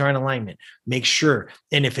actions are in alignment. Make sure.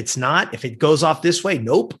 And if it goes off this way,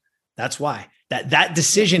 nope. That's why that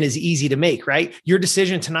decision is easy to make, right? Your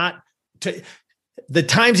decision the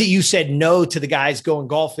times that you said no to the guys going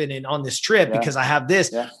golfing and on this trip because I have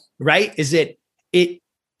this, right? Is it I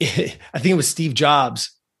think it was Steve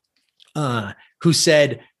Jobs who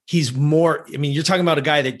said he's more, I mean, you're talking about a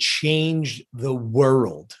guy that changed the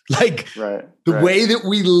world, like the way that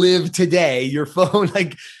we live today, your phone,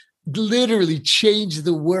 like literally changed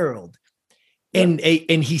the world. Yeah.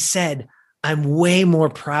 And he said, I'm way more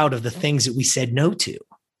proud of the things that we said no to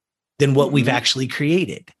than what we've actually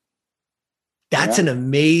created. That's an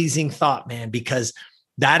amazing thought, man, because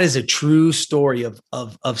that is a true story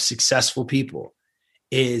of successful people.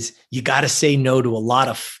 Is you got to say no to a lot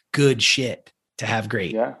of good shit to have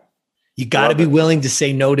great. Yeah. You got to be willing to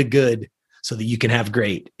say no to good so that you can have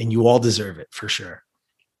great, and you all deserve it for sure.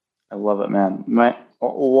 I love it, man. A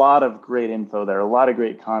lot of great info there, a lot of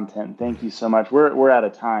great content. Thank you so much. We're out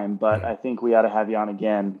of time, but I think we ought to have you on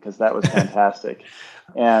again because that was fantastic.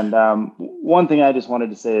 And one thing I just wanted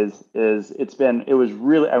to say is it was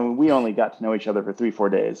really, I mean, we only got to know each other for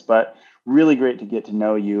 3-4 days, but really great to get to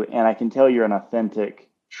know you. And I can tell you're an authentic,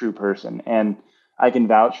 true person. And I can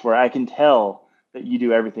vouch for it. I can tell that you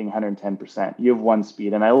do everything 110%. You have one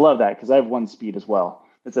speed. And I love that because I have one speed as well.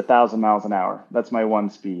 It's 1,000 miles an hour. That's my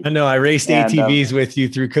one speed. I know. I raced ATVs with you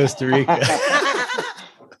through Costa Rica.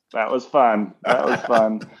 That was fun. But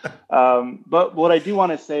what I do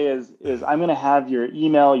want to say is I'm going to have your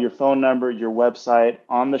email, your phone number, your website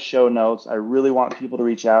on the show notes. I really want people to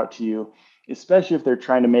reach out to you, especially if they're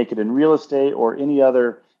trying to make it in real estate or any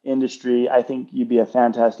other industry. I think you'd be a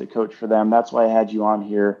fantastic coach for them. That's why I had you on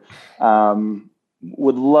here.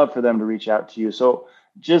 Would love for them to reach out to you. So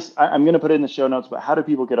I'm going to put it in the show notes, but how do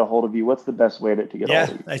people get a hold of you? What's the best way to get a hold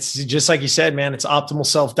of you? It's just like you said, man, it's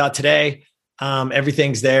optimalself.today.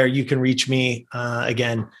 Everything's there. You can reach me,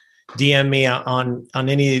 again, DM me on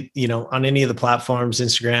any, on any of the platforms,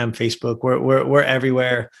 Instagram, Facebook, we're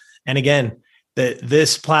everywhere. And again,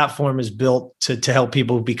 this platform is built to help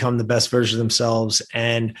people become the best version of themselves.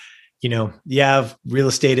 And, real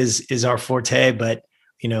estate is our forte, but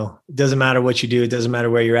it doesn't matter what you do. It doesn't matter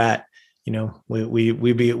where you're at.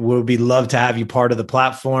 We'll be love to have you part of the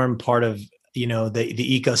platform, part of, the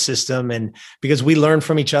ecosystem. And because we learn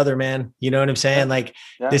from each other, man, you know what I'm saying? Like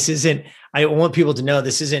I want people to know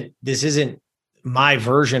this isn't my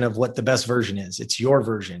version of what the best version is. It's your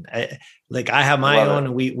version. I have my own,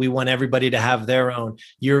 and we want everybody to have their own.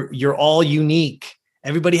 You're all unique.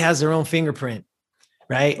 Everybody has their own fingerprint,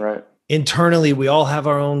 right? Right. Internally, we all have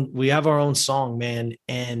our own song, man.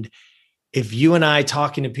 And if you and I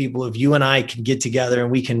talking to people, if you and I can get together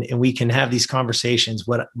and we can have these conversations,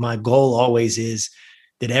 what my goal always is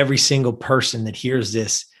that every single person that hears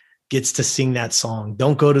this gets to sing that song.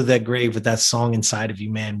 Don't go to that grave with that song inside of you,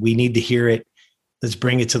 man. We need to hear it. Let's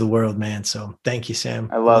bring it to the world, man. So thank you, Sam.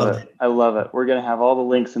 I love it. I love it. We're going to have all the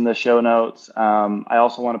links in the show notes. I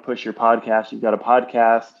also want to push your podcast. You've got a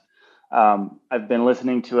podcast. I've been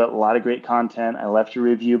listening to it, a lot of great content. I left a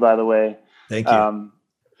review, by the way. Thank you.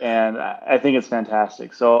 And I think it's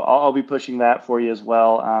fantastic. So I'll be pushing that for you as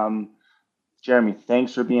well. Jeremy,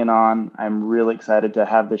 thanks for being on. I'm really excited to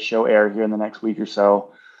have this show air here in the next week or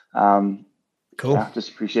so. Cool. Yeah, just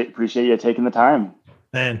appreciate you taking the time.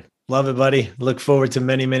 Man, love it, buddy. Look forward to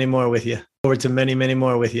many, many more with you. Forward to many, many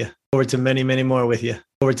more with you. Forward to many, many more with you.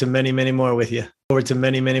 Forward to many, many more with you. Forward to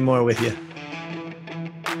many, many more with you.